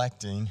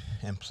collecting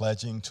and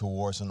pledging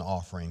towards an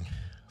offering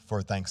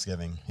for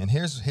Thanksgiving. And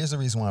here's the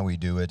reason why we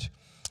do it.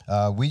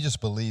 We just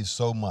believe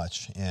so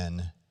much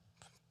in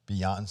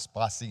beyond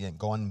Spotsy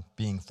and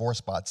being 4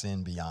 spots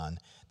in beyond,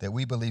 that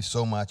we believe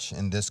so much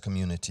in this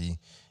community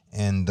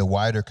and the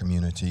wider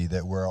community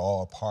that we're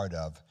all a part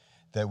of,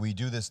 that we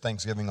do this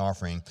Thanksgiving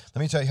offering.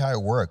 Let me tell you how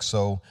it works.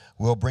 So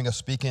we'll bring a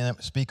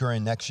speaker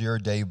in next year.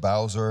 Dave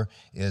Bowser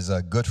is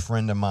a good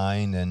friend of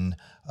mine, and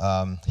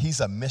he's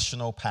a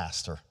missional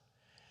pastor.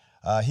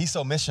 He's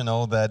so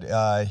missional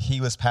that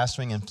he was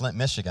pastoring in Flint,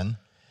 Michigan.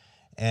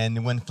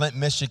 And when Flint,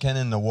 Michigan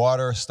and the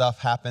water stuff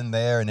happened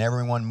there and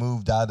everyone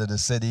moved out of the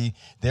city,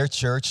 their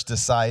church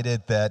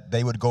decided that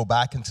they would go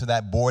back into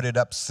that boarded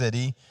up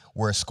city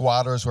where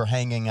squatters were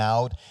hanging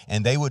out,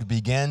 and they would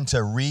begin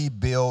to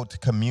rebuild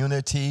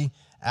community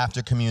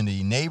after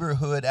community,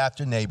 neighborhood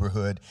after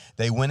neighborhood.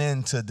 They went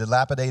into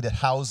dilapidated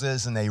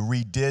houses and they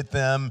redid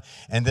them,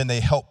 and then they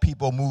helped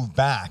people move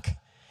back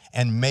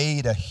and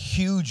made a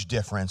huge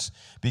difference,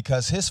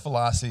 because his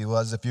philosophy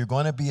was, if you're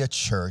going to be a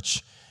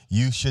church,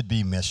 you should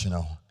be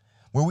missional.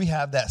 Well, we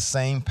have that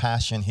same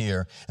passion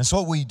here. And so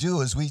what we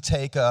do is we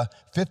take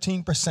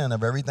 15%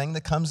 of everything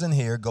that comes in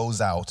here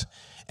goes out.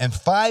 And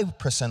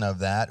 5% of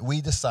that we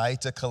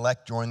decide to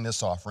collect during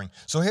this offering.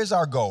 So here's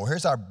our goal.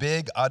 Here's our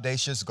big,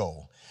 audacious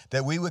goal,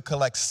 that we would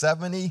collect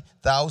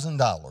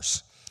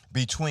 $70,000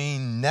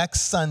 between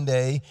next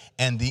Sunday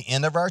and the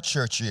end of our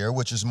church year,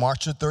 which is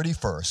March the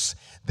 31st,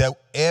 that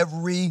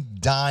every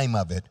dime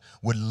of it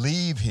would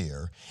leave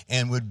here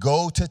and would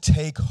go to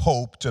take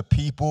hope to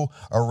people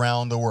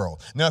around the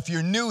world. Now, if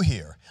you're new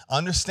here,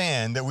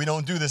 understand that we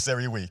don't do this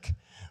every week.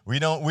 We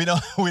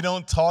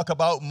don't talk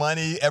about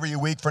money every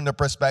week from the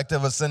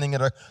perspective of sending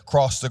it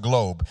across the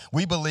globe.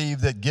 We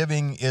believe that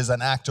giving is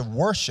an act of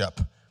worship,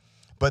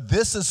 but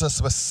this is a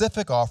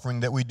specific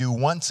offering that we do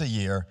once a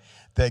year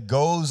that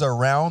goes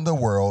around the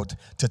world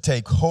to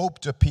take hope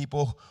to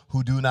people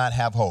who do not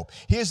have hope.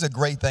 Here's the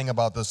great thing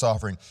about this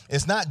offering.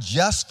 It's not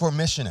just for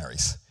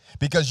missionaries,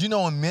 because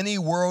in many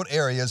world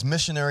areas,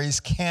 missionaries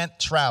can't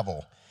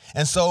travel.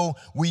 And so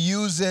we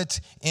use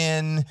it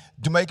in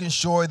making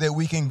sure that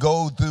we can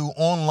go through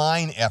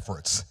online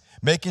efforts,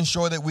 making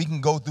sure that we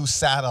can go through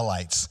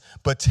satellites,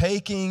 but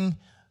taking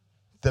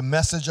the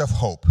message of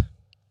hope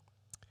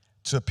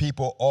to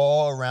people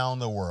all around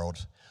the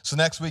world. So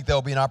next week,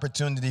 there'll be an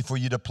opportunity for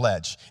you to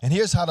pledge. And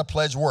here's how the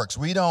pledge works.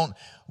 You don't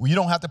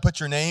have to put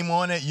your name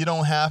on it. You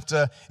don't have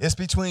to. It's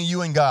between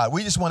you and God.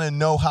 We just want to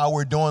know how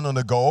we're doing on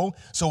the goal.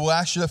 So we'll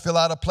ask you to fill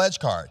out a pledge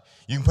card.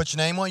 You can put your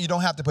name on it. You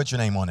don't have to put your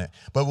name on it.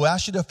 But we'll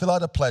ask you to fill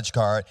out a pledge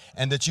card,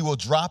 and that you will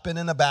drop it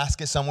in a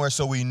basket somewhere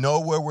so we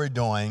know where we're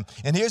doing.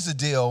 And here's the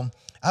deal.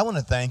 I want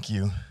to thank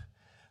you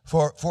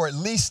for at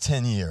least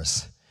 10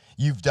 years.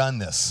 You've done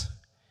this,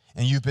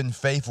 and you've been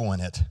faithful in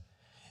it.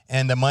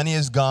 And the money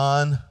is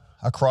gone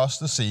across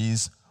the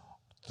seas,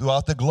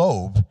 throughout the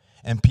globe,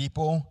 and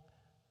people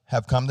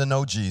have come to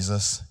know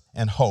Jesus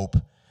and hope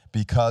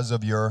because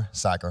of your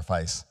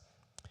sacrifice.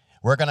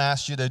 We're going to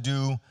ask you to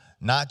do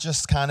not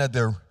just kind of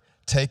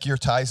take your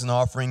tithes and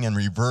offering and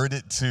revert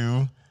it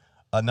to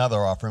another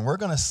offering. We're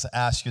going to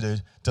ask you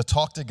to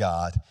talk to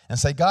God and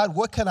say, God,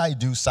 what can I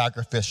do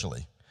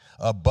sacrificially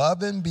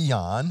above and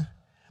beyond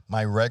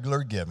my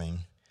regular giving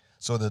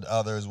so that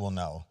others will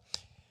know?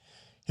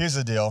 Here's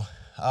the deal.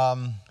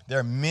 There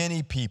are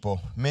many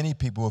people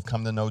who have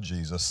come to know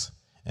Jesus,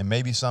 and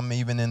maybe some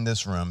even in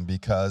this room,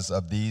 because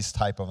of these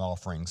type of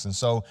offerings. And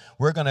so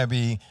we're going to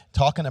be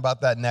talking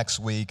about that next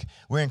week.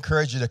 We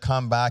encourage you to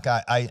come back.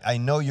 I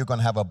know you're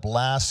going to have a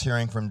blast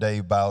hearing from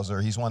Dave Bowser.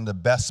 He's one of the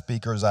best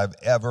speakers I've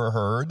ever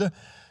heard,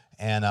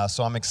 and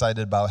so I'm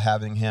excited about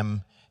having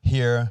him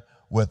here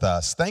with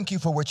us. Thank you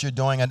for what you're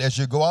doing. And as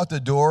you go out the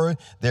door,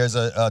 there's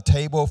a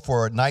table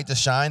for Night to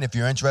Shine. If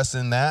you're interested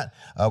in that,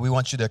 we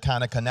want you to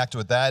kind of connect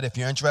with that. If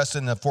you're interested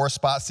in the 4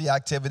 Spotsy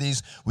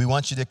activities, we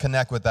want you to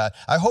connect with that.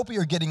 I hope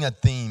you're getting a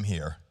theme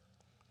here,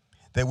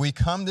 that we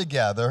come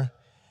together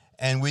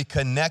and we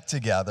connect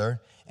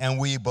together and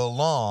we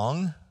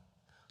belong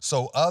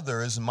so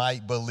others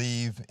might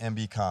believe and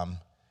become.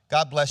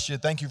 God bless you.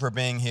 Thank you for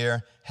being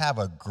here. Have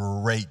a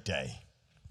great day.